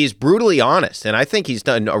he's brutally honest, and I think he's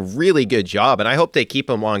done a really good job. And I hope they keep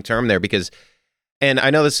him long term there because, and I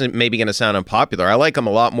know this is maybe going to sound unpopular, I like him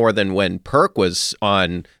a lot more than when Perk was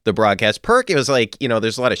on the broadcast. Perk, it was like,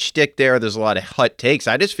 there's a lot of shtick there, there's a lot of hot takes.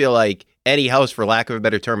 I just feel like Eddie House, for lack of a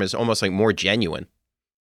better term, is almost like more genuine.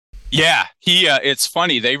 Yeah, it's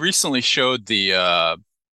funny. They recently showed the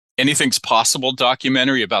Anything's Possible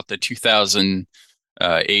documentary about the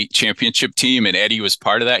 2008 championship team, and Eddie was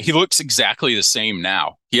part of that. He looks exactly the same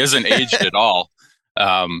now. He hasn't aged at all,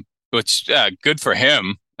 which good for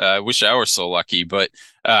him. I wish I were so lucky, but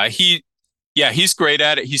he's great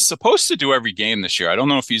at it. He's supposed to do every game this year. I don't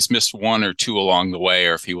know if he's missed one or two along the way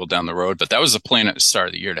or if he will down the road, but that was the plan at the start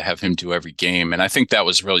of the year to have him do every game, and I think that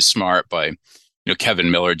was really smart by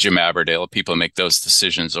Kevin Miller, Jim Aberdale, people make those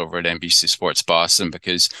decisions over at NBC Sports Boston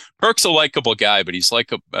because Perk's a likable guy, but he's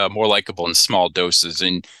more likable in small doses.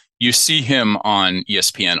 And you see him on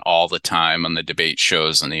ESPN all the time on the debate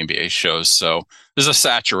shows and the NBA shows. So there's a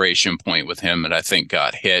saturation point with him that I think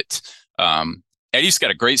got hit. Eddie's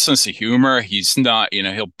got a great sense of humor. He's not,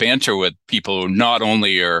 he'll banter with people who not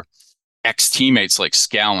only are ex-teammates like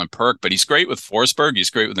Scal and Perk, but he's great with Forsberg. He's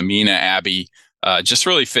great with Amina, Abby. Just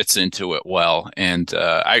really fits into it well. And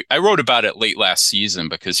I wrote about it late last season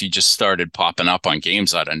because he just started popping up on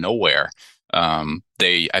games out of nowhere. I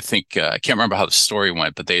can't remember how the story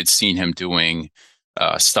went, but they had seen him doing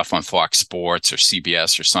stuff on Fox Sports or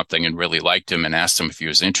CBS or something and really liked him and asked him if he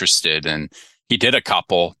was interested. And he did a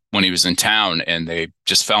couple when he was in town and they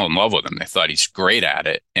just fell in love with him. They thought he's great at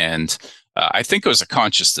it. And I think it was a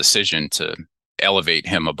conscious decision to elevate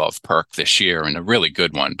him above Perk this year, and a really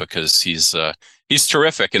good one because he's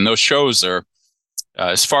terrific. And those shows are,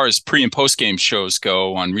 as far as pre and post game shows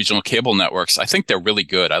go on regional cable networks, I think they're really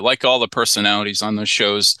good. I like all the personalities on those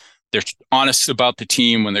shows. They're honest about the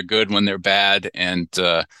team when they're good, when they're bad, and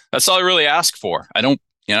that's all I really ask for. I don't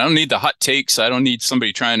need the hot takes. I don't need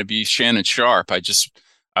somebody trying to be Shannon Sharp. I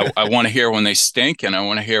want to hear when they stink, and I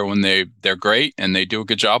want to hear when they're great, and they do a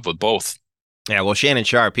good job with both. Yeah, well, Shannon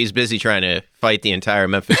Sharp, he's busy trying to fight the entire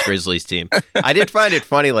Memphis Grizzlies team. I did find it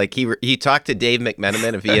funny, like he talked to Dave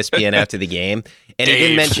McMenamin of ESPN after the game, and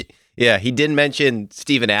he Yeah, he didn't mention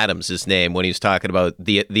Steven Adams' name when he was talking about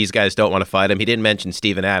these guys don't want to fight him. He didn't mention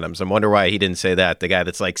Steven Adams. I wonder why he didn't say that. The guy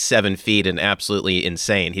that's like 7 feet and absolutely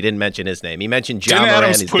insane. He didn't mention his name. He mentioned John Didn't Moran.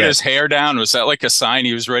 Adams put his hair down? Was that like a sign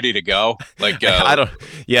he was ready to go? Like I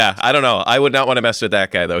don't know. I would not want to mess with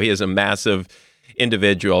that guy though. He is a massive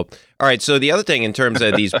individual. All right, so the other thing in terms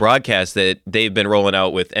of these broadcasts that they've been rolling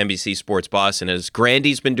out with NBC Sports Boston is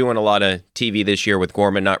Grandy's been doing a lot of TV this year with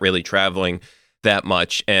Gorman not really traveling that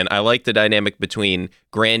much, and I like the dynamic between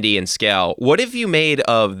Grandy and Scal. What have you made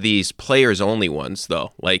of these players only ones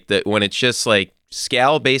though? Like that when it's just like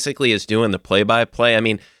Scal basically is doing the play-by-play. I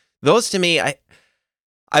mean, those to me,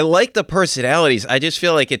 I like the personalities. I just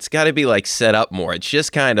feel like it's got to be like set up more. It's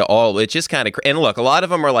just kind of and look, a lot of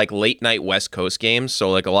them are like late night West Coast games, so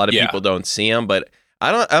like a lot of people don't see them, but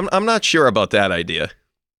I'm not sure about that idea.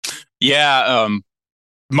 Yeah,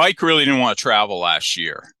 Mike really didn't want to travel last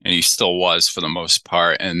year, and he still was for the most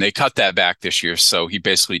part. And they cut that back this year, so he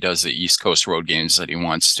basically does the East Coast road games that he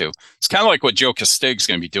wants to. It's kind of like what Joe Castig's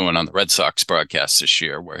going to be doing on the Red Sox broadcast this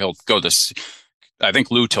year, where he'll go to, I think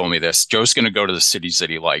Lou told me this, Joe's going to go to the cities that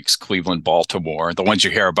he likes, Cleveland, Baltimore, the ones you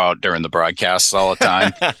hear about during the broadcasts all the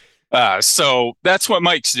time. So that's what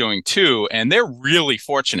Mike's doing too. And they're really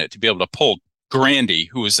fortunate to be able to pull Grandy,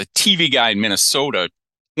 who was a TV guy in Minnesota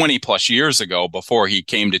 20 plus years ago before he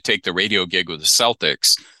came to take the radio gig with the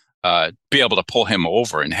Celtics, be able to pull him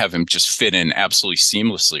over and have him just fit in absolutely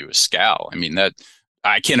seamlessly with Scal. I mean, that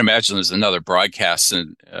I can't imagine there's another broadcast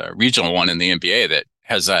and regional one in the NBA that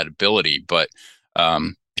has that ability. But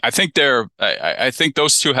I think I think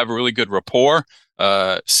those two have a really good rapport.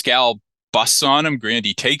 Scal busts on him.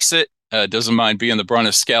 Grandy takes it. Doesn't mind being the brunt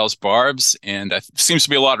of Scal's barbs. And seems to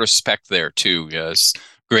be a lot of respect there too. As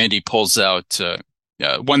Grandy pulls out,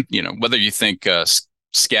 whether you think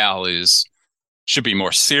Scal should be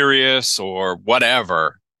more serious or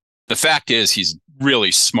whatever, the fact is he's really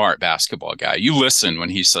smart basketball guy. You listen when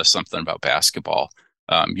he says something about basketball.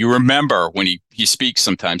 You remember when he speaks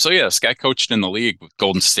sometimes. Oh yeah, this guy coached in the league with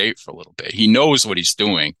Golden State for a little bit. He knows what he's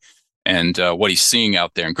doing and what he's seeing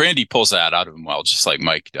out there. And Grandy pulls that out of him well, just like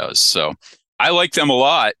Mike does. So I like them a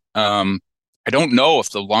lot. I don't know if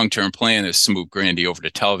the long-term plan is to move Grandy over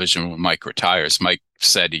to television when Mike retires. Mike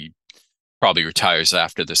said he probably retires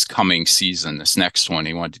after this coming season, this next one.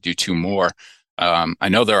 He wanted to do 2 more. I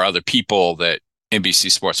know there are other people that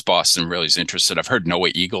NBC Sports Boston really is interested. I've heard Noah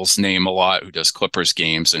Eagle's name a lot, who does Clippers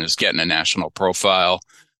games and is getting a national profile.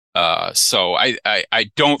 So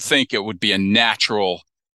I don't think it would be a natural,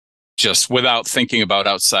 just without thinking about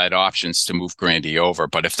outside options, to move Grandy over.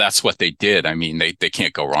 But if that's what they did, I mean, they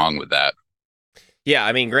can't go wrong with that. Yeah,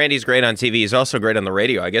 I mean, Grandy's great on TV. He's also great on the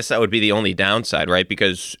radio. I guess that would be the only downside, right?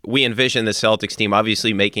 Because we envision the Celtics team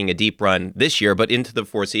obviously making a deep run this year, but into the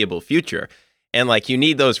foreseeable future. And like, you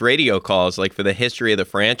need those radio calls, like for the history of the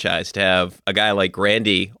franchise, to have a guy like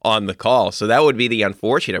Grandy on the call. So that would be the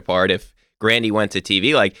unfortunate part if Grandy went to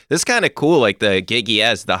TV. Like, this is kind of cool, like the gig he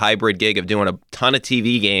has, the hybrid gig of doing a ton of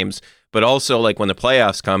TV games, but also like when the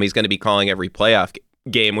playoffs come, he's going to be calling every playoff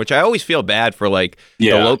game, which I always feel bad for, like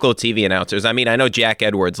the local TV announcers. I mean, I know Jack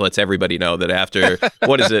Edwards lets everybody know that after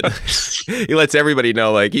what is it? He lets everybody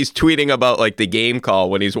know, like, he's tweeting about like the game call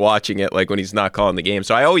when he's watching it, like when he's not calling the game.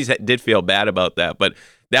 So I always did feel bad about that, but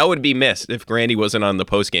that would be missed if Grandy wasn't on the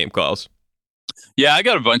post game calls. Yeah, I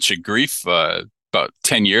got a bunch of grief about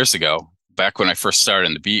 10 years ago, back when I first started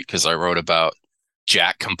in the beat, because I wrote about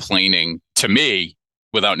Jack complaining to me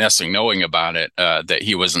without necessarily knowing about it, that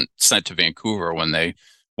he wasn't sent to Vancouver when they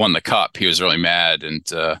won the cup. He was really mad, and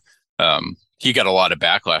he got a lot of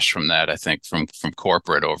backlash from that, I think, from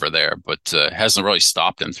corporate over there, but hasn't really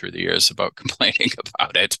stopped him through the years about complaining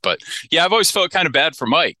about it. But yeah, I've always felt kind of bad for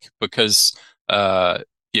Mike, because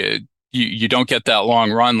you don't get that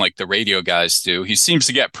long run like the radio guys do. He seems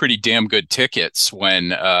to get pretty damn good tickets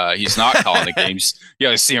when he's not calling the games.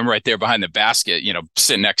 You see him right there behind the basket,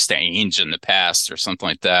 sitting next to Ainge in the past or something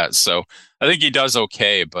like that. So I think he does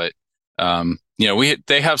okay, but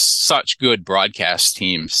they have such good broadcast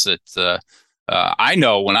teams that I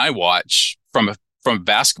know when I watch from a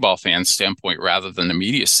basketball fan standpoint rather than the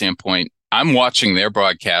media standpoint, I'm watching their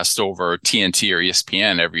broadcast over TNT or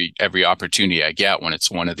ESPN every opportunity I get when it's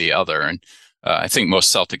one or the other. And I think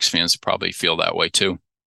most Celtics fans probably feel that way too.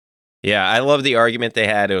 Yeah, I love the argument they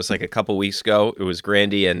had. It was like a couple weeks ago. It was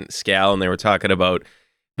Grandy and Scal, and they were talking about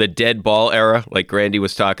the dead ball era, like Grandy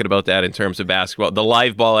was talking about that in terms of basketball, the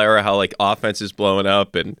live ball era, how like offense is blowing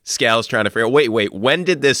up and Scal's trying to figure out, wait, when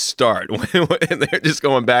did this start? And they're just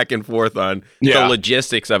going back and forth on the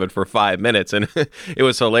logistics of it for 5 minutes. And it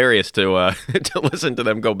was hilarious to listen to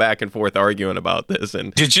them go back and forth arguing about this.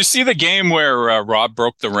 And did you see the game where Rob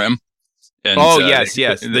broke the rim? And, yes.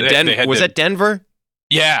 Was that Denver?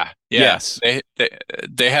 Yeah. Yes.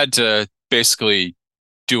 They had to basically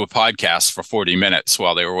do a podcast for 40 minutes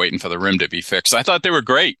while they were waiting for the rim to be fixed. I thought they were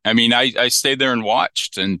great. I mean, I stayed there and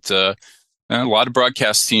watched, and a lot of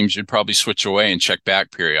broadcast teams would probably switch away and check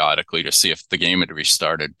back periodically to see if the game had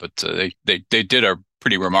restarted. But they did a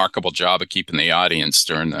pretty remarkable job of keeping the audience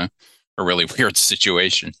during a really weird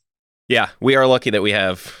situation. Yeah, we are lucky that we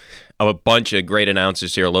have a bunch of great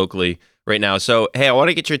announcers here locally right now. So, hey, I want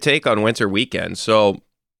to get your take on winter weekend. So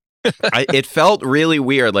it felt really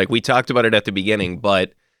weird. Like we talked about it at the beginning,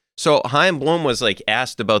 but so Chaim Bloom was like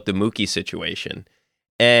asked about the Mookie situation,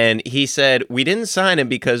 and he said, we didn't sign him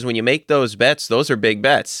because when you make those bets, those are big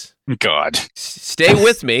bets. God. Stay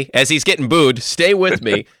with me as he's getting booed. Stay with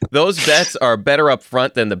me. Those bets are better up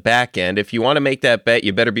front than the back end. If you want to make that bet,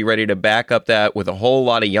 you better be ready to back up that with a whole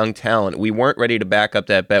lot of young talent. We weren't ready to back up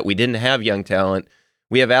that bet. We didn't have young talent.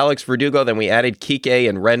 We have Alex Verdugo, then we added Kike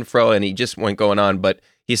and Renfro, and he just went going on. But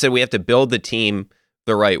he said we have to build the team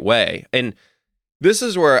the right way. And this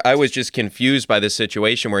is where I was just confused by this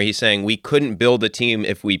situation where he's saying we couldn't build a team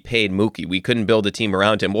if we paid Mookie. We couldn't build a team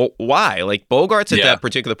around him. Well, why? Like Bogarts at that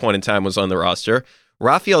particular point in time was on the roster.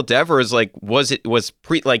 Rafael Devers was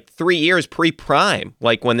 3 years pre-prime,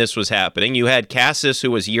 like when this was happening. You had Cassis,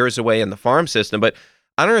 who was years away in the farm system. But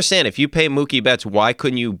I don't understand. If you pay Mookie Betts, why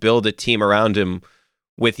couldn't you build a team around him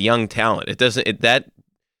with young talent?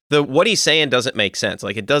 What he's saying doesn't make sense.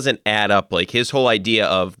 Like, it doesn't add up. Like, his whole idea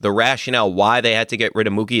of the rationale why they had to get rid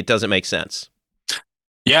of Mookie, it doesn't make sense.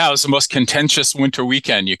 Yeah, it was the most contentious winter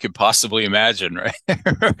weekend you could possibly imagine, right?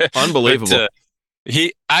 Unbelievable. But,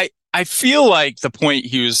 I feel like the point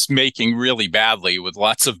he was making really badly with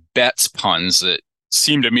lots of bets puns that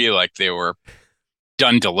seemed to me like they were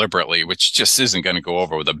done deliberately, which just isn't going to go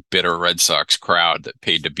over with a bitter Red Sox crowd that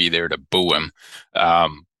paid to be there to boo him.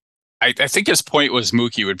 I think his point was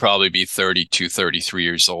Mookie would probably be 32, 33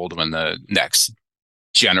 years old when the next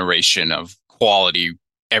generation of quality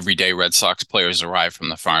everyday Red Sox players arrive from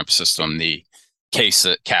the farm system. The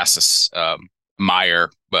Cassis, Meyer,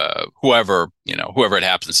 whoever it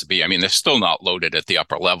happens to be. I mean, they're still not loaded at the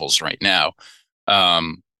upper levels right now.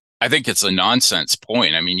 I think it's a nonsense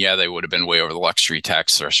point. I mean, yeah, they would have been way over the luxury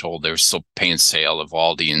tax threshold. They were still paying Sale,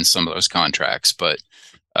 Evaldi, and some of those contracts. But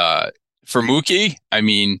for Mookie, I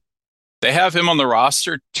mean, they have him on the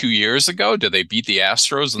roster 2 years ago. Did they beat the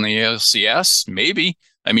Astros in the ALCS? Maybe.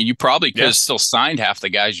 I mean, you probably could have still signed half the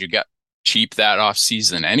guys you got cheap that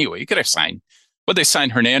offseason anyway. You could have signed what they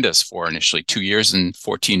signed Hernandez for initially, 2 years and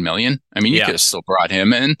 $14 million. I mean, you could have still brought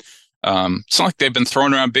him in. It's not like they've been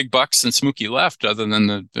throwing around big bucks since Mookie left, other than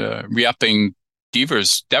the re-upping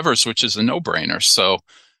Devers, which is a no-brainer. So,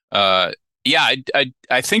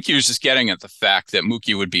 I think he was just getting at the fact that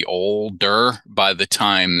Mookie would be older by the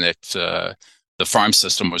time that the farm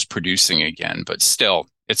system was producing again. But still,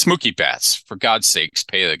 it's Mookie Betts. For God's sakes,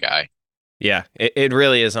 pay the guy. Yeah, it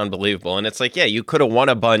really is unbelievable. And it's like, yeah, you could have won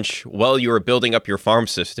a bunch while you were building up your farm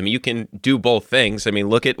system. You can do both things. I mean,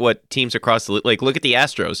 look at what teams across the league, look at the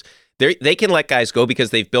Astros. They can let guys go because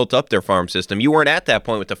they've built up their farm system. You weren't at that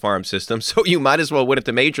point with the farm system, so you might as well win at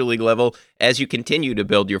the major league level as you continue to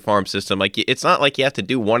build your farm system. Like, it's not like you have to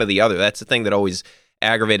do one or the other. That's the thing that always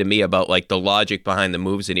aggravated me about like the logic behind the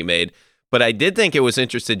moves that he made. But I did think it was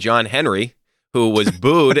interesting, John Henry, who was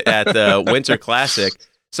booed at the Winter Classic.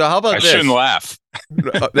 So how about this? I shouldn't laugh.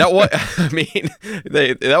 That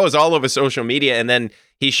was all over social media. And then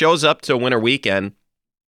he shows up to Winter Weekend,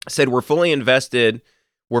 said, we're fully invested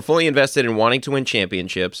in wanting to win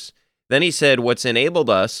championships. Then he said, what's enabled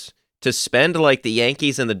us to spend like the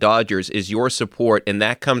Yankees and the Dodgers is your support, and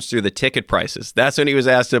that comes through the ticket prices. That's when he was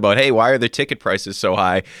asked about, hey, why are the ticket prices so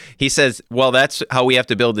high? He says, well, that's how we have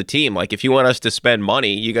to build the team. Like, if you want us to spend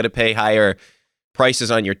money, you got to pay higher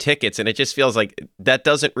prices on your tickets, and it just feels like that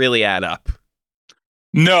doesn't really add up.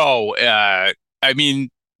 No, I mean,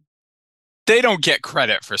 they don't get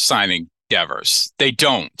credit for signing Devers. They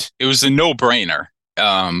don't. It was a no-brainer.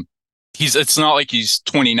 It's not like he's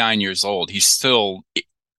 29 years old. He's still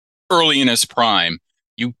early in his prime.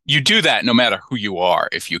 You do that no matter who you are,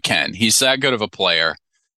 if you can. He's that good of a player.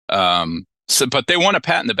 But they want a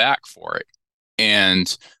pat in the back for it.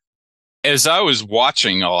 And as I was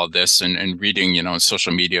watching all of this and reading, on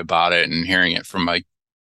social media about it and hearing it from my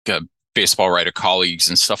baseball writer colleagues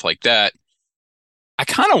and stuff like that, I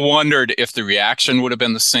kind of wondered if the reaction would have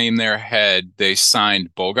been the same there had they signed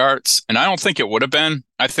Bogarts. And I don't think it would have been.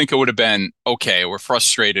 I think it would have been, okay, we're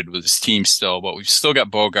frustrated with his team still, but we've still got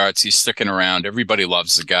Bogarts. He's sticking around. Everybody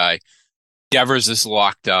loves the guy. Devers is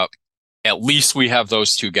locked up. At least we have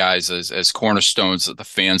those two guys as cornerstones that the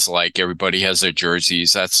fans like. Everybody has their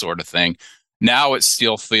jerseys, that sort of thing. Now it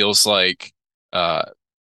still feels like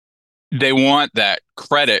they want that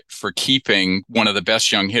credit for keeping one of the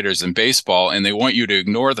best young hitters in baseball, and they want you to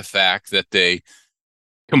ignore the fact that they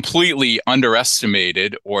completely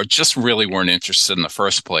underestimated or just really weren't interested in the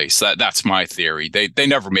first place. That's my theory. They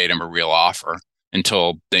never made him a real offer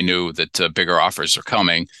until they knew that bigger offers are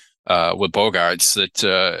coming with Bogarts.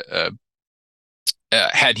 That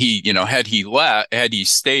had he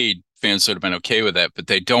stayed, fans would have been okay with that. But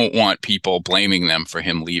they don't want people blaming them for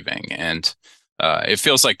him leaving, and it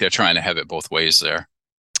feels like they're trying to have it both ways there.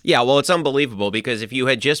 Yeah, well, it's unbelievable because if you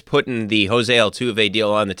had just put in the Jose Altuve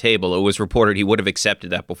deal on the table, it was reported he would have accepted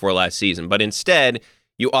that before last season. But instead,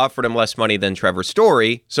 you offered him less money than Trevor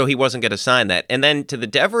Story, so he wasn't going to sign that. And then to the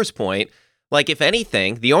Devers point, like, if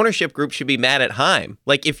anything, the ownership group should be mad at Heim.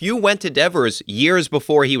 Like, if you went to Devers years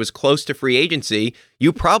before he was close to free agency,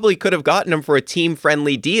 you probably could have gotten him for a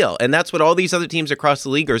team-friendly deal. And that's what all these other teams across the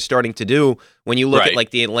league are starting to do when you look at, like,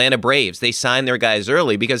 the Atlanta Braves. They sign their guys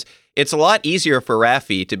early because it's a lot easier for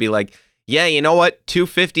Rafi to be like, yeah, you know what?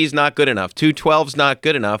 250 is not good enough. 212 is not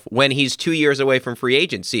good enough when he's 2 years away from free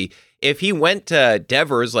agency. If he went to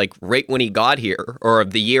Devers like right when he got here or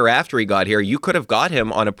the year after he got here, you could have got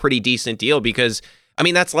him on a pretty decent deal because, I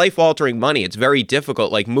mean, that's life-altering money. It's very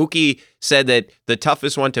difficult. Like Mookie said that the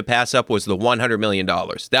toughest one to pass up was the $100 million.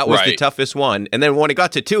 That was the toughest one. And then when it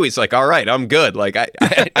got to 2, he's like, all right, I'm good. Like,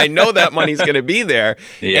 I know that money's going to be there.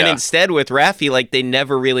 Yeah. And instead with Rafi, like they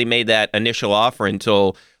never really made that initial offer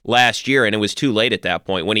until last year, and it was too late at that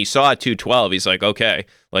point. When he saw 212, he's like, okay,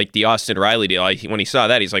 like the Austin Riley deal, when he saw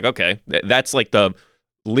that, he's like, okay, that's like the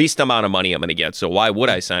least amount of money I'm going to get, so why would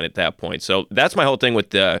I sign at that point? So that's my whole thing with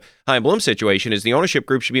the Chaim Bloom situation is the ownership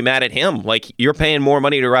group should be mad at him. Like, you're paying more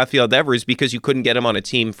money to Rafael Devers because you couldn't get him on a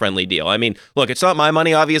team-friendly deal. I mean, look, it's not my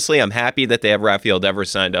money, obviously. I'm happy that they have Rafael Devers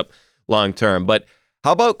signed up long-term, but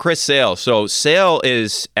how about Chris Sale? So Sale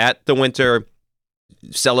is at the winter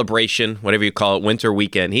celebration, whatever you call it, winter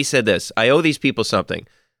weekend. He said this: I owe these people something.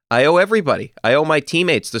 I owe everybody. I owe my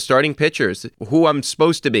teammates, the starting pitchers, who I'm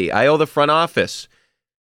supposed to be. I owe the front office.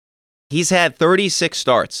 He's had 36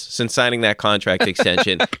 starts since signing that contract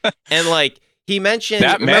extension. And like he mentioned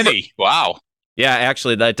that many. Wow. Yeah,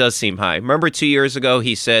 actually that does seem high. Remember 2 years ago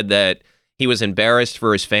he said that he was embarrassed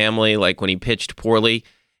for his family, like when he pitched poorly.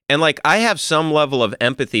 And, like, I have some level of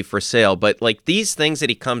empathy for Sale, but, like, these things that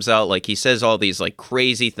he comes out, like, he says all these, like,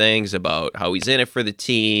 crazy things about how he's in it for the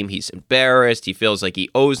team, he's embarrassed, he feels like he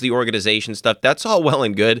owes the organization stuff. That's all well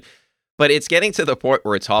and good, but it's getting to the point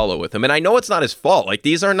where it's hollow with him. And I know it's not his fault. Like,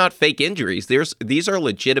 these are not fake injuries. These are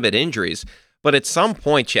legitimate injuries. But at some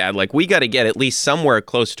point, Chad, like, we got to get at least somewhere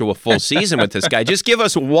close to a full season with this guy. Just give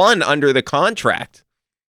us one under the contract.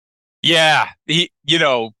 Yeah,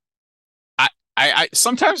 I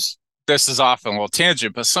sometimes, this is often a little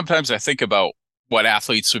tangent, but sometimes I think about what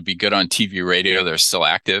athletes would be good on TV, radio, they're still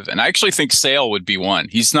active. And I actually think Sale would be one.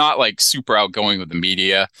 He's not like super outgoing with the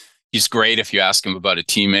media. He's great if you ask him about a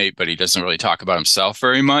teammate, but he doesn't really talk about himself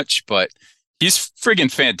very much. But he's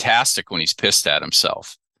friggin' fantastic when he's pissed at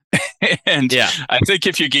himself. And yeah, I think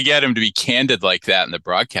if you could get him to be candid like that in the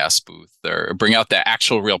broadcast booth or bring out that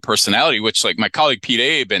actual real personality, which like my colleague Pete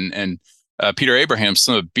Abe and Peter Abraham,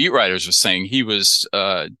 some of the beat writers were saying he was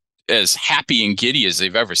as happy and giddy as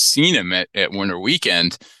they've ever seen him at Winter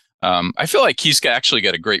Weekend. I feel like he's actually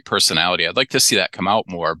got a great personality. I'd like to see that come out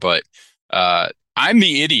more, but I'm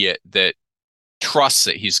the idiot that trusts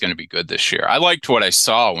that he's going to be good this year. I liked what I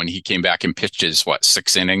saw when he came back and pitched his,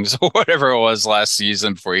 6 innings or whatever it was last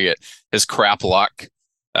season before he his crap luck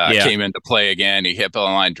came into play again. He hit a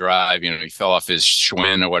line drive, he fell off his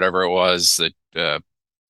Schwinn or whatever it was that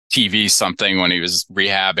TV something when he was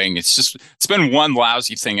rehabbing. It's been one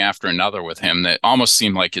lousy thing after another with him that almost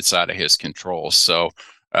seemed like it's out of his control. So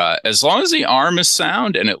as long as the arm is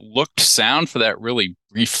sound, and it looked sound for that really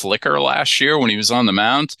brief flicker last year when he was on the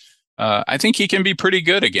mound, I think he can be pretty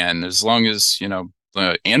good again, as long as,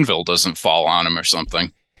 the anvil doesn't fall on him or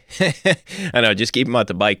something. I know, just keep him on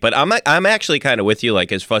the bike. But I'm actually kind of with you,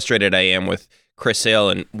 like as frustrated I am with Chris Sale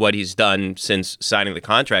and what he's done since signing the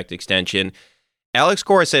contract extension. Alex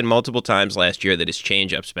Cora said multiple times last year that his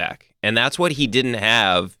changeup's back. And that's what he didn't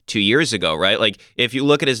have 2 years ago, right? Like, if you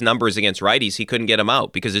look at his numbers against righties, he couldn't get him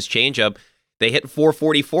out because his changeup, They hit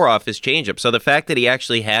 444 off his changeup. So the fact that he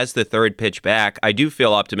actually has the third pitch back, I do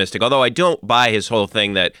feel optimistic. Although I don't buy his whole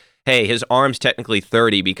thing that, hey, his arm's technically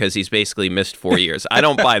 30 because he's basically missed 4 years. I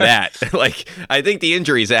don't buy that. Like, I think the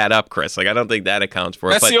injuries add up, Chris. Like, I don't think that accounts for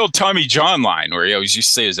it. That's the old Tommy John line where he always used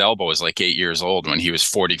to say his elbow was like 8 years old when he was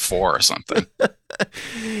 44 or something.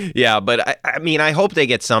 Yeah, but I mean, I hope they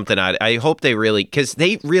get something out. I hope they really, because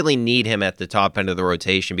they really need him at the top end of the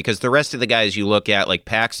rotation, because the rest of the guys you look at, like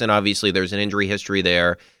Paxton, obviously there's an injury history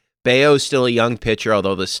there. Bayo's still a young pitcher,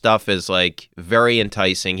 although the stuff is like very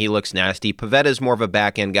enticing. He looks nasty. Pavetta's more of a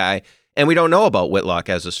back-end guy, and we don't know about Whitlock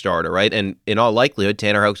as a starter, right? And in all likelihood,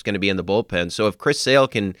 Tanner Houck's going to be in the bullpen. So if Chris Sale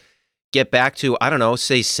can get back to, I don't know,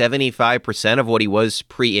 say 75% of what he was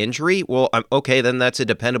pre-injury, well, okay, then that's a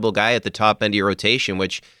dependable guy at the top end of your rotation,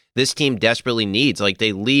 which this team desperately needs. Like,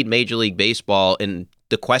 they lead Major League Baseball in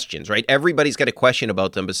the questions, right? Everybody's got a question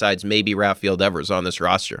about them besides maybe Rafael Devers on this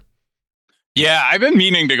roster. Yeah, I've been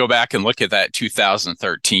meaning to go back and look at that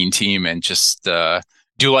 2013 team and just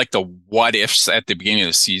do like the what ifs at the beginning of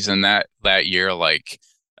the season that year. Like,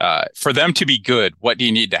 for them to be good, what do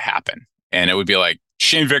you need to happen? And it would be like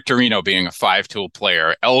Shane Victorino being a 5-tool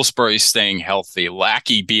player, Ellsbury staying healthy,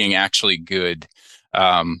 Lackey being actually good,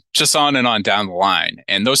 just on and on down the line.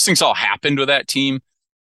 And those things all happened with that team.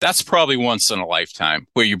 That's probably once in a lifetime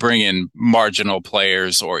where you bring in marginal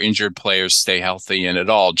players or injured players, stay healthy, and it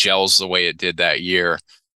all gels the way it did that year.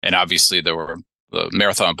 And obviously the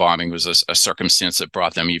marathon bombing was a circumstance that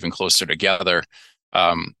brought them even closer together.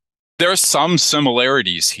 There are some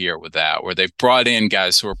similarities here with that, where they've brought in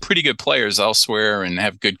guys who are pretty good players elsewhere and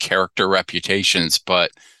have good character reputations. But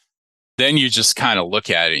then you just kind of look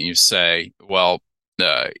at it and you say, well,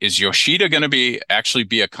 is Yoshida going to actually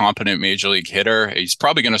be a competent major league hitter? He's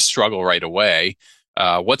probably going to struggle right away.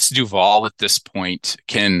 What's Duvall at this point?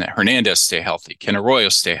 Can Hernandez stay healthy? Can Arroyo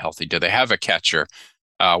stay healthy? Do they have a catcher?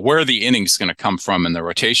 Where are the innings going to come from in the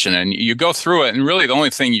rotation? And you go through it, and really the only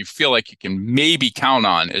thing you feel like you can maybe count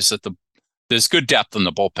on is that there's good depth in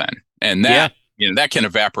the bullpen, and that that can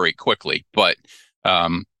evaporate quickly. But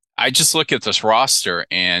I just look at this roster,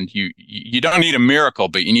 and you don't need a miracle,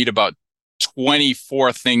 but you need about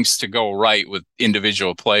 24 things to go right with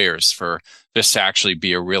individual players for this to actually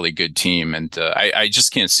be a really good team. And I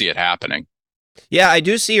just can't see it happening. Yeah, I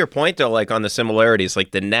do see your point, though, like on the similarities, like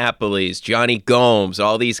the Napolis, Johnny Gomes,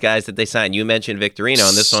 all these guys that they signed. You mentioned Victorino,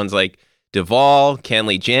 and this one's like Duvall,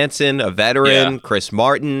 Kenley Jansen, a veteran, Chris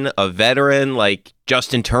Martin, a veteran, like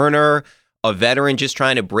Justin Turner, a veteran, just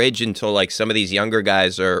trying to bridge until like some of these younger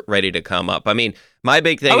guys are ready to come up. I mean, my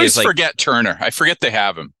big thing is like, forget Turner. I forget they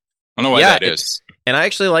have him. I don't know why that is. And I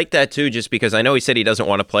actually like that too, just because I know he said he doesn't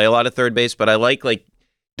want to play a lot of third base, but I like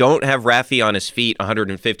don't have Rafi on his feet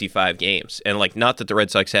 155 games. And like, not that the Red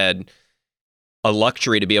Sox had a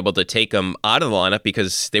luxury to be able to take him out of the lineup,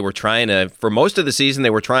 because they were trying to, for most of the season, they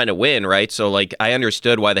were trying to win, right? So like, I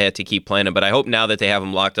understood why they had to keep playing him, but I hope now that they have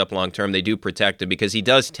him locked up long term, they do protect him, because he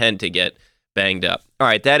does tend to get banged up. All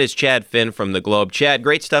right, that is Chad Finn from the Globe. Chad,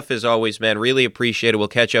 great stuff as always, man. Really appreciate it. We'll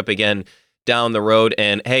catch up again down the road.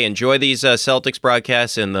 And hey, enjoy these Celtics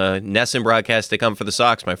broadcasts and the NESN broadcasts that come for the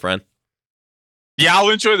Sox, my friend. Yeah, I'll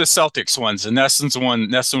enjoy the Celtics ones. The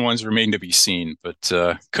NESN ones remain to be seen, but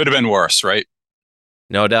could have been worse, right?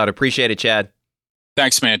 No doubt. Appreciate it, Chad.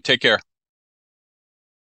 Thanks, man. Take care.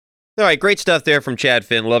 All right, great stuff there from Chad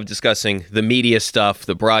Finn. Love discussing the media stuff,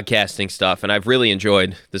 the broadcasting stuff, and I've really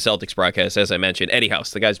enjoyed the Celtics broadcast, as I mentioned. Eddie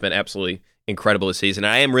House, the guy's been absolutely incredible this season.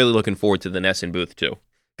 I am really looking forward to the NESN booth, too.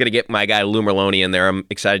 Going to get my guy Lou Merloni in there. I'm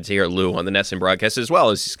excited to hear Lou on the NESN broadcast, as well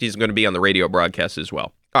as he's going to be on the radio broadcast as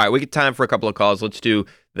well. All right, we get time for a couple of calls. Let's do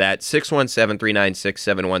that.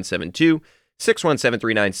 617-396-7172.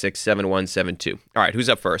 617-396-7172. All right, who's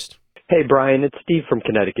up first? Hey, Brian, it's Steve from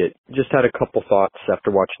Connecticut. Just had a couple thoughts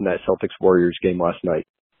after watching that Celtics-Warriors game last night.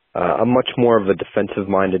 I'm much more of a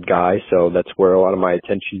defensive-minded guy, so that's where a lot of my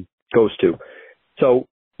attention goes to. So,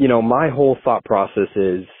 my whole thought process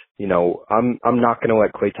is, I'm not going to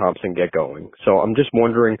let Klay Thompson get going. So I'm just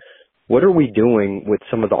wondering, what are we doing with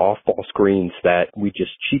some of the off-ball screens that we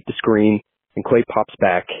just cheat the screen and Klay pops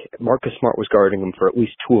back? Marcus Smart was guarding him for at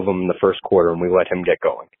least 2 of them in the first quarter, and we let him get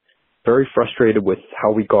going. Very frustrated with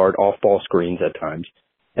how we guard off-ball screens at times.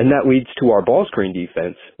 And that leads to our ball screen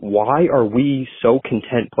defense. Why are we so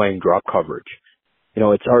content playing drop coverage?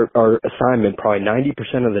 It's our assignment probably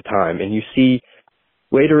 90% of the time. And you see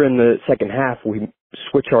later in the second half, we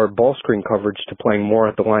switch our ball screen coverage to playing more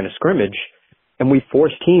at the line of scrimmage, and we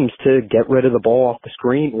force teams to get rid of the ball off the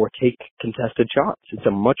screen or take contested shots. It's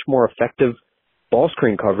a much more effective ball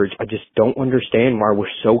screen coverage. I just don't understand why we're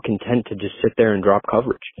so content to just sit there and drop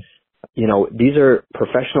coverage. These are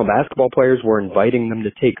professional basketball players. We're inviting them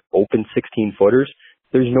to take open 16-footers.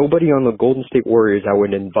 There's nobody on the Golden State Warriors I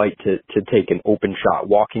would invite to take an open shot,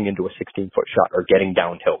 walking into a 16-foot shot or getting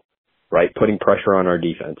downhill, right? Putting pressure on our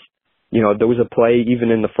defense. There was a play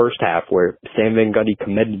even in the first half where Sam Van Gundy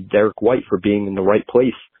commended Derek White for being in the right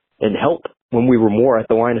place and help when we were more at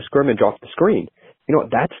the line of scrimmage off the screen.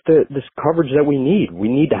 That's this coverage that we need. We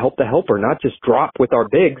need to help the helper, not just drop with our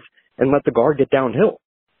bigs and let the guard get downhill.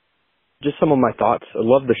 Just some of my thoughts. I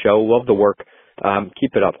love the show, love the work.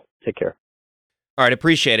 Keep it up. Take care. All right,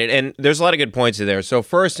 appreciate it. And there's a lot of good points in there. So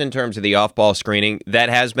first, in terms of the off-ball screening, that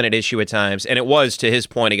has been an issue at times, and it was to his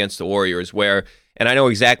point against the Warriors where, and I know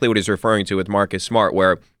exactly what he's referring to with Marcus Smart,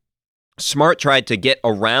 where Smart tried to get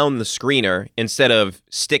around the screener instead of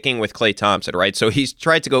sticking with Klay Thompson, right? So he's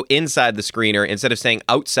tried to go inside the screener instead of staying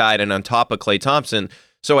outside and on top of Klay Thompson.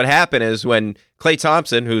 So what happened is when Klay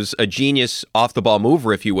Thompson, who's a genius off-the-ball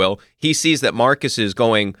mover, if you will, he sees that Marcus is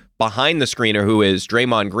going behind the screener, who is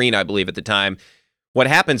Draymond Green, I believe, at the time. What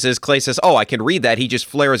happens is Klay says, I can read that. He just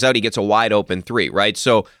flares out. He gets a wide open three, right?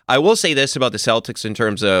 So I will say this about the Celtics in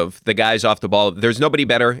terms of the guys off the ball. There's nobody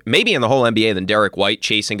better, maybe in the whole NBA, than Derek White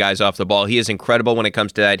chasing guys off the ball. He is incredible when it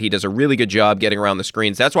comes to that. He does a really good job getting around the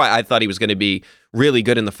screens. That's why I thought he was going to be really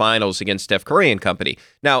good in the finals against Steph Curry and company.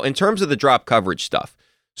 Now, in terms of the drop coverage stuff,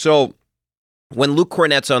 so when Luke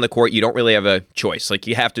Cornett's on the court, you don't really have a choice. Like,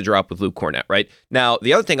 you have to drop with Luke Cornett, right? Now,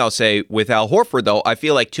 the other thing I'll say with Al Horford, though, I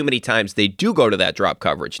feel like too many times they do go to that drop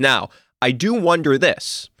coverage. Now, I do wonder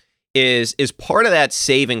this. Is part of that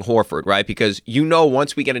saving Horford, right? Because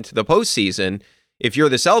once we get into the postseason, if you're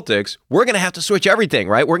the Celtics, we're going to have to switch everything,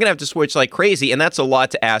 right? We're going to have to switch like crazy, and that's a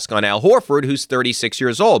lot to ask on Al Horford, who's 36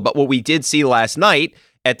 years old. But what we did see last night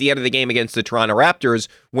at the end of the game against the Toronto Raptors,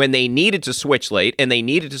 when they needed to switch late and they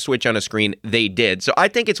needed to switch on a screen, they did. So I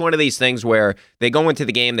think it's one of these things where they go into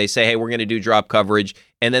the game, they say, hey, we're going to do drop coverage,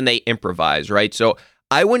 and then they improvise, right? So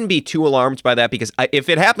I wouldn't be too alarmed by that because if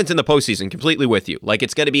it happens in the postseason, completely with you, like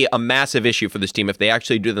it's going to be a massive issue for this team if they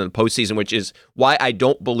actually do it in the postseason, which is why I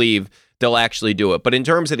don't believe they'll actually do it. But in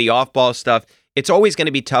terms of the off-ball stuff, it's always going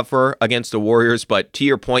to be tougher against the Warriors, but to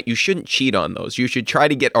your point, you shouldn't cheat on those. You should try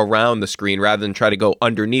to get around the screen rather than try to go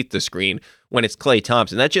underneath the screen when it's Klay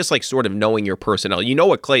Thompson. That's just like sort of knowing your personnel. You know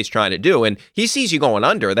what Klay's trying to do, and he sees you going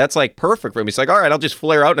under. That's like perfect for him. He's like, all right, I'll just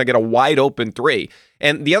flare out and I get a wide open three.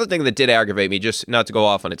 And the other thing that did aggravate me, just not to go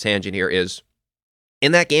off on a tangent here, is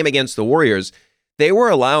in that game against the Warriors, they were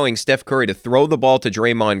allowing Steph Curry to throw the ball to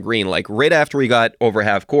Draymond Green. Like right after we got over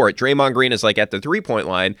half court, Draymond Green is like at the three-point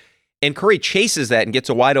line, and Curry chases that and gets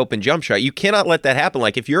a wide open jump shot. You cannot let that happen.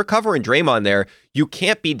 Like if you're covering Draymond there, you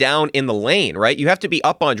can't be down in the lane, right? You have to be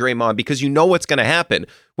up on Draymond because you know what's going to happen.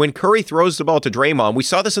 When Curry throws the ball to Draymond, we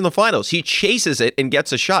saw this in the finals. He chases it and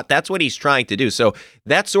gets a shot. That's what he's trying to do. So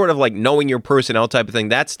that's sort of like knowing your personnel type of thing.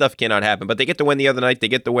 That stuff cannot happen. But they get the win the other night. They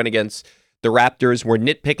get the win against the Raptors. We're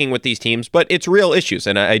nitpicking with these teams, but it's real issues.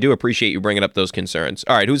 And I do appreciate you bringing up those concerns.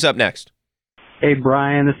 All right, who's up next? Hey,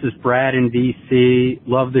 Brian, this is Brad in D.C.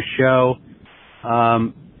 Love the show.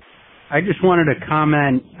 I just wanted to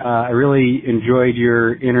comment. I really enjoyed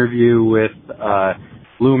your interview with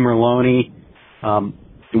Lou Merloni.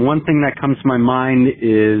 The one thing that comes to my mind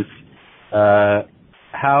is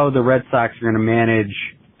how the Red Sox are going to manage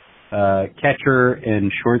catcher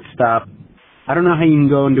and shortstop. I don't know how you can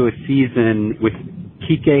go into a season with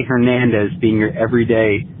Kike Hernandez being your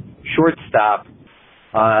everyday shortstop.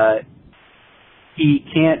 He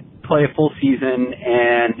can't play a full season,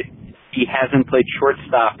 and he hasn't played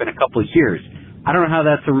shortstop in a couple of years. I don't know how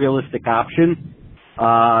that's a realistic option.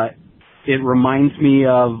 It reminds me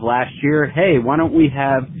of last year, hey, why don't we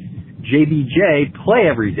have JBJ play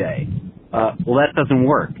every day? Well, that doesn't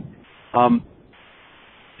work.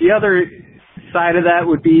 The other side of that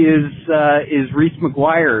would be is Reese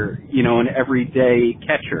McGuire, an everyday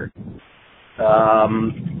catcher.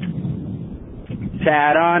 To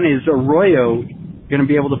add on, is Arroyo going to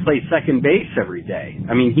be able to play second base every day?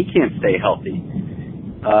 I mean, he can't stay healthy.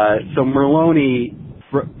 So Merloni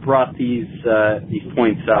brought these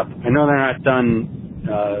points up. I know they're not done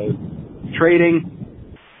trading,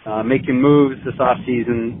 making moves this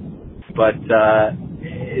offseason, but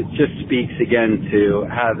it just speaks again to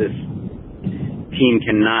how this team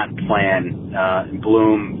cannot plan.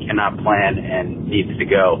 Bloom cannot plan and needs to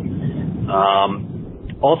go.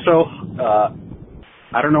 Also,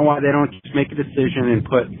 I don't know why they don't just make a decision and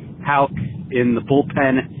put Houck in the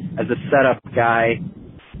bullpen as a setup guy.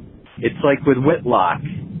 It's like with Whitlock.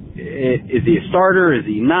 Is he a starter? Is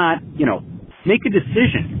he not? Make a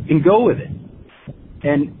decision and go with it.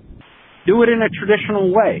 And do it in a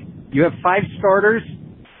traditional way. You have 5 starters.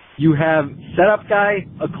 You have setup guy,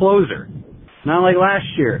 a closer. Not like last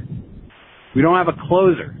year. We don't have a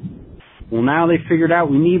closer. Well, now they figured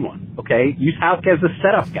out we need one. Okay, use Houck as a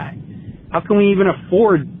setup guy. How can we even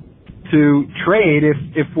afford to trade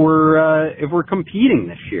if we're competing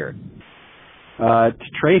this year? To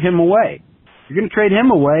trade him away. If you're going to trade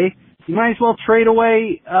him away, you might as well trade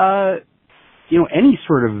away, any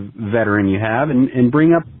sort of veteran you have and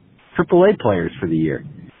bring up AAA players for the year.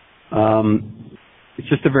 It's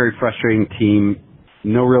just a very frustrating team.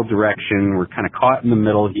 No real direction. We're kind of caught in the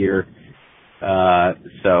middle here.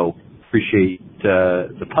 So appreciate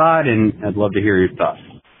the pod, and I'd love to hear your thoughts.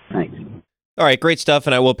 Thanks. All right, great stuff,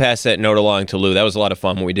 and I will pass that note along to Lou. That was a lot of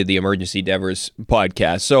fun when we did the Emergency Devers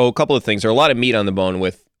podcast. So a couple of things. There are a lot of meat on the bone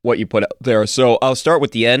with what you put out there. So I'll start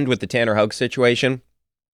with the end with the Tanner Houck situation.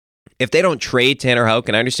 If they don't trade Tanner Houck,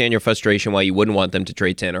 and I understand your frustration why you wouldn't want them to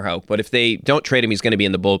trade Tanner Houck, but if they don't trade him, he's going to be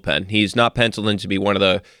in the bullpen. He's not penciled in to be one of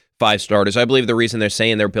the 5 starters. I believe the reason they're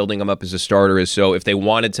saying they're building him up as a starter is so if they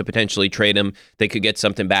wanted to potentially trade him, they could get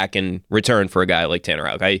something back in return for a guy like Tanner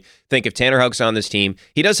Houck. I think if Tanner Houck's on this team,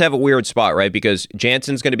 he does have a weird spot, right? Because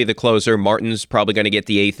Jansen's going to be the closer. Martin's probably going to get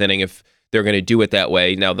the 8th inning if they're going to do it that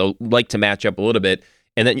way. Now, they'll like to match up a little bit.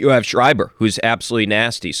 And then you have Schreiber, who's absolutely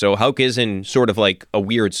nasty. So Houck is in sort of like a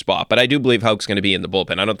weird spot. But I do believe Houck's going to be in the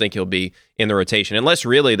bullpen. I don't think he'll be in the rotation. Unless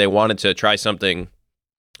really they wanted to try something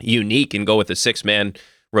unique and go with a 6-man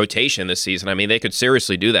rotation this season. I mean, they could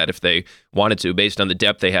seriously do that if they wanted to, based on the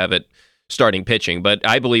depth they have at starting pitching. But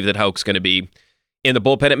I believe that Houck's going to be in the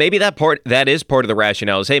bullpen. And maybe that is part of the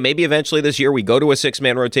rationale is, hey, maybe eventually this year we go to a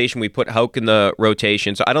 6-man rotation. We put Houck in the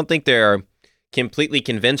rotation. So I don't think they're completely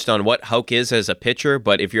convinced on what Houck is as a pitcher,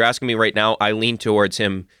 but if you're asking me right now, I lean towards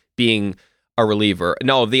him being a reliever.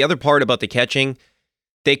 No, the other part about the catching,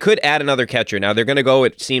 they could add another catcher. Now, they're going to go,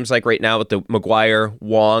 it seems like right now, with the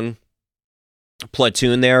McGuire-Wong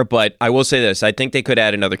platoon there, but I will say this, I think they could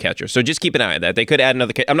add another catcher. So just keep an eye on that. They could add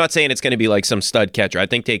another catcher. I'm not saying it's going to be like some stud catcher. I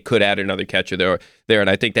think they could add another catcher there, and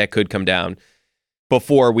I think that could come down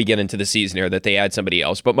before we get into the season here, that they add somebody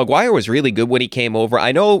else. But McGuire was really good when he came over.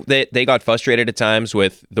 I know that they got frustrated at times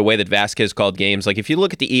with the way that Vasquez called games. Like if you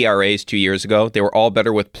look at the ERAs 2 years ago, they were all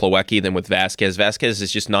better with Plawecki than with Vasquez. Vasquez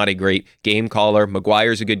is just not a great game caller.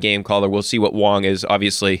 McGuire's a good game caller. We'll see what Wong is.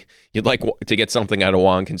 Obviously, you'd like to get something out of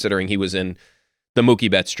Wong considering he was in the Mookie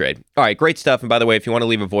Betts trade. All right, great stuff. And by the way, if you want to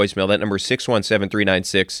leave a voicemail, that number is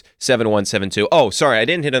 617-396-7172. Oh, sorry, I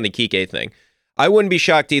didn't hit on the Kike thing. I wouldn't be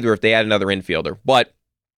shocked either if they add another infielder, but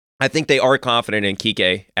I think they are confident in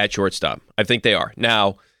Kike at shortstop. I think they are.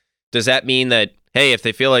 Now, does that mean that, hey, if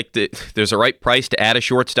they feel like there's a right price to add a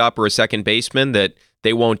shortstop or a second baseman, that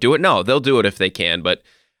they won't do it? No, they'll do it if they can, but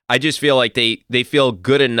I just feel like they feel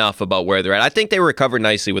good enough about where they're at. I think they recovered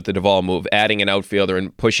nicely with the Duvall move, adding an outfielder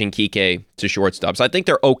and pushing Kike to shortstop. So I think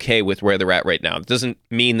they're okay with where they're at right now. It doesn't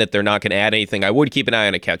mean that they're not going to add anything. I would keep an eye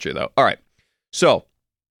on a catcher, though. All right, so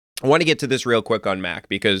I want to get to this real quick on Mac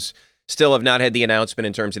because still have not had the announcement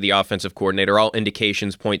in terms of the offensive coordinator. All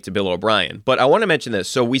indications point to Bill O'Brien. But I want to mention this.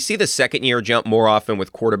 So we see the second-year jump more often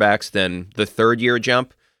with quarterbacks than the third-year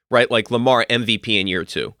jump, right? Like Lamar, MVP in year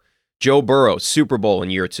 2. Joe Burrow, Super Bowl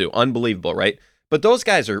in year 2. Unbelievable, right? But those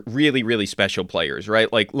guys are really, really special players,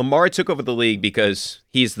 right? Like Lamar took over the league because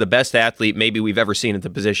he's the best athlete maybe we've ever seen at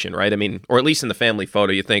the position, right? I mean, or at least in the family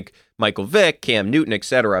photo, you think Michael Vick, Cam Newton,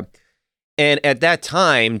 etc. And at that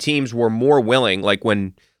time, teams were more willing, like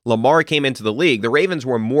when Lamar came into the league, the Ravens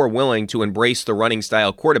were more willing to embrace the running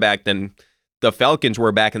style quarterback than the Falcons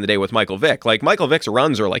were back in the day with Michael Vick. Like Michael Vick's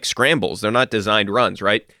runs are like scrambles. They're not designed runs,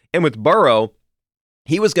 right? And with Burrow,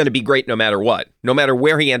 he was going to be great no matter what, no matter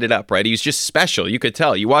where he ended up, right? He's just special. You could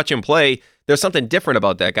tell. You watch him play, there's something different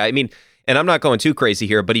about that guy. I mean, and I'm not going too crazy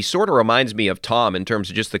here, but he sort of reminds me of Tom in terms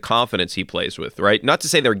of just the confidence he plays with, right? Not to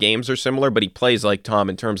say their games are similar, but he plays like Tom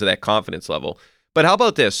in terms of that confidence level. But how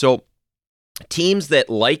about this? So teams that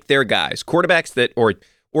like their guys, quarterbacks that, or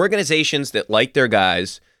organizations that like their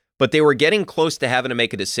guys, but they were getting close to having to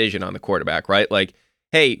make a decision on the quarterback, right? Like,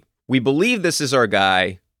 hey, we believe this is our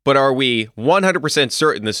guy, but are we 100%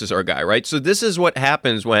 certain this is our guy, right? So this is what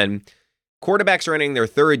happens when quarterbacks are entering their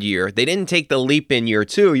third year. They didn't take the leap in year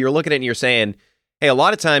 2. You're looking at it and you're saying, hey, a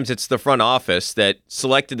lot of times it's the front office that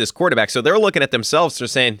selected this quarterback. So they're looking at themselves. They're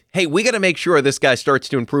saying, hey, we got to make sure this guy starts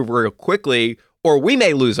to improve real quickly or we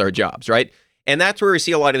may lose our jobs, right? And that's where we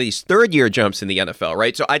see a lot of these third-year jumps in the NFL,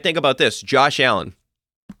 right? So I think about this. Josh Allen,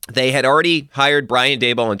 they had already hired Brian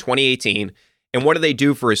Daboll in 2018, and what do they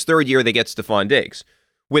do for his third year? They get Stephon Diggs.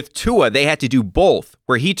 With Tua, they had to do both,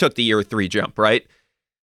 where he took the year 3 jump, right?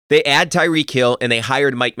 They add Tyreek Hill, and they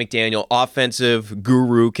hired Mike McDaniel, offensive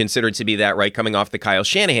guru, considered to be that, right, coming off the Kyle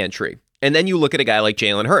Shanahan tree. And then you look at a guy like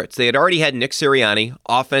Jalen Hurts. They had already had Nick Sirianni,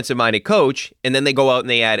 offensive-minded coach, and then they go out and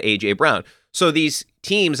they add A.J. Brown. So these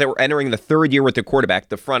teams that were entering the third year with the quarterback,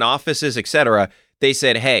 the front offices, etc., they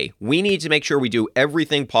said, hey, we need to make sure we do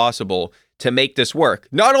everything possible to make this work.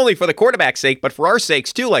 Not only for the quarterback's sake, but for our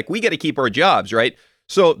sakes too. Like, we got to keep our jobs, right?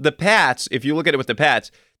 So the Pats, if you look at it with the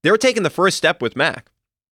Pats, they're taking the first step with Mac.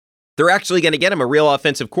 They're actually going to get him a real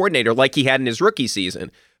offensive coordinator like he had in his rookie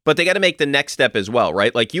season. But they got to make the next step as well,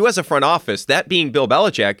 right? Like, you as a front office, that being Bill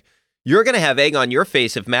Belichick, you're going to have egg on your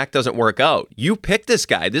face if Mac doesn't work out. You pick this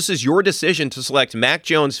guy. This is your decision to select Mac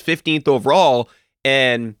Jones 15th overall.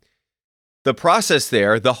 And the process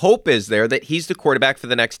there, the hope is there that he's the quarterback for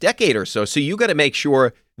the next decade or so. So you got to make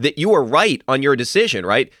sure that you are right on your decision,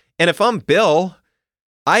 right? And if I'm Bill,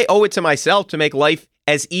 I owe it to myself to make life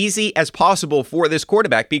as easy as possible for this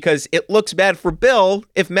quarterback, because it looks bad for Bill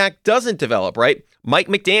if Mac doesn't develop, right? Mike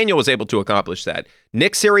McDaniel was able to accomplish that.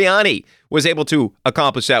 Nick Sirianni was able to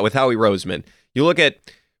accomplish that with Howie Roseman. You look at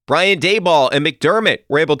Brian Daboll and McDermott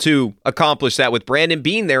were able to accomplish that with Brandon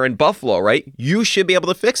Beane there in Buffalo, right? You should be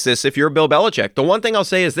able to fix this if you're Bill Belichick. The one thing I'll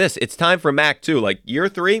say is this, it's time for Mac too. Like, year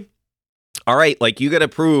 3, all right, like, you got to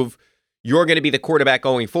prove you're going to be the quarterback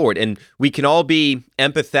going forward. And we can all be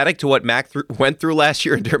empathetic to what Mac went through last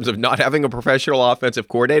year in terms of not having a professional offensive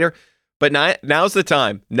coordinator. But now's the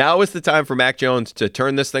time. Now is the time for Mac Jones to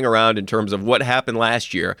turn this thing around in terms of what happened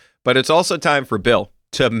last year. But it's also time for Bill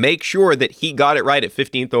to make sure that he got it right at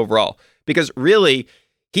 15th overall. Because really,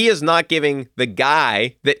 he is not giving the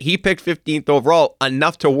guy that he picked 15th overall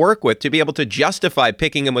enough to work with to be able to justify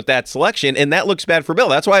picking him with that selection. And that looks bad for Bill.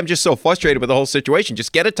 That's why I'm just so frustrated with the whole situation.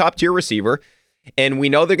 Just get a top-tier receiver. And we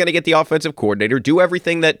know they're going to get the offensive coordinator. Do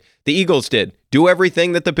everything that the Eagles did. Do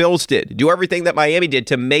everything that the Bills did. Do everything that Miami did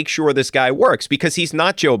to make sure this guy works, because he's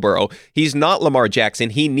not Joe Burrow. He's not Lamar Jackson.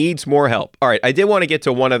 He needs more help. All right, I did want to get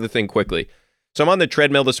to one other thing quickly. So I'm on the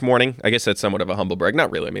treadmill this morning. I guess that's somewhat of a humble brag. Not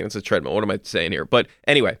really. I mean, it's a treadmill. What am I saying here? But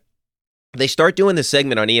anyway, they start doing this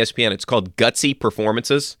segment on ESPN. It's called Gutsy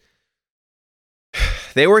Performances.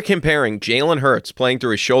 They were comparing Jalen Hurts playing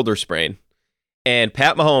through his shoulder sprain and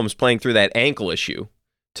Pat Mahomes playing through that ankle issue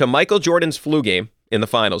to Michael Jordan's flu game in the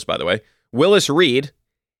finals, by the way, Willis Reed,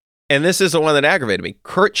 and this is the one that aggravated me,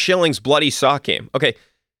 Curt Schilling's bloody sock game. Okay,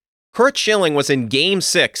 Curt Schilling was in Game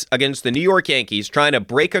 6 against the New York Yankees trying to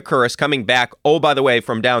break a curse coming back, oh, by the way,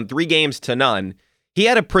 from down 3-0. He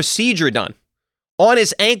had a procedure done on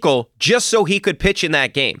his ankle just so he could pitch in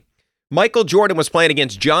that game. Michael Jordan was playing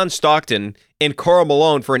against John Stockton and Karl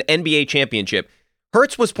Malone for an NBA championship.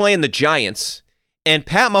 Hurts was playing the Giants, and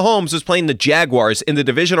Pat Mahomes was playing the Jaguars in the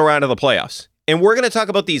divisional round of the playoffs. And we're going to talk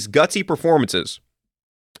about these gutsy performances.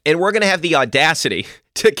 And we're going to have the audacity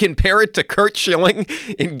to compare it to Curt Schilling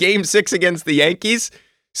in Game 6 against the Yankees.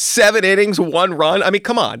 7 innings, 1 run. I mean,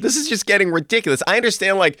 come on. This is just getting ridiculous. I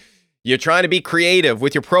understand, like, you're trying to be creative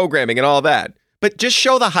with your programming and all that. But just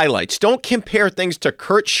show the highlights. Don't compare things to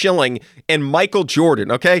Curt Schilling and Michael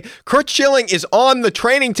Jordan, okay? Curt Schilling is on the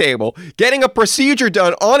training table getting a procedure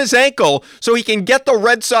done on his ankle so he can get the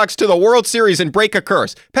Red Sox to the World Series and break a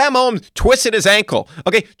curse. Pat Mahomes twisted his ankle,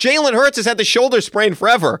 okay? Jalen Hurts has had the shoulder sprain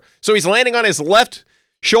forever, so he's landing on his left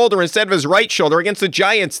shoulder instead of his right shoulder against the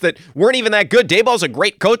Giants that weren't even that good. Daboll's a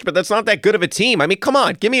great coach, but that's not that good of a team. I mean, come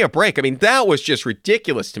on, give me a break. I mean, that was just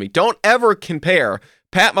ridiculous to me. Don't ever compare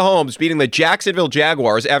Pat Mahomes beating the Jacksonville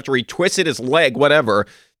Jaguars after he twisted his leg, whatever,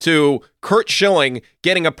 to Curt Schilling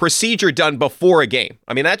getting a procedure done before a game.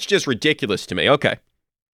 I mean, that's just ridiculous to me. Okay.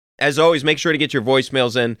 As always, make sure to get your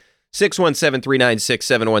voicemails in.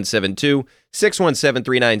 617-396-7172.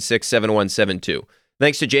 617-396-7172.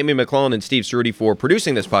 Thanks to Jamie McClellan and Steve Cerruti for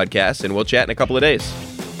producing this podcast, and we'll chat in a couple of days.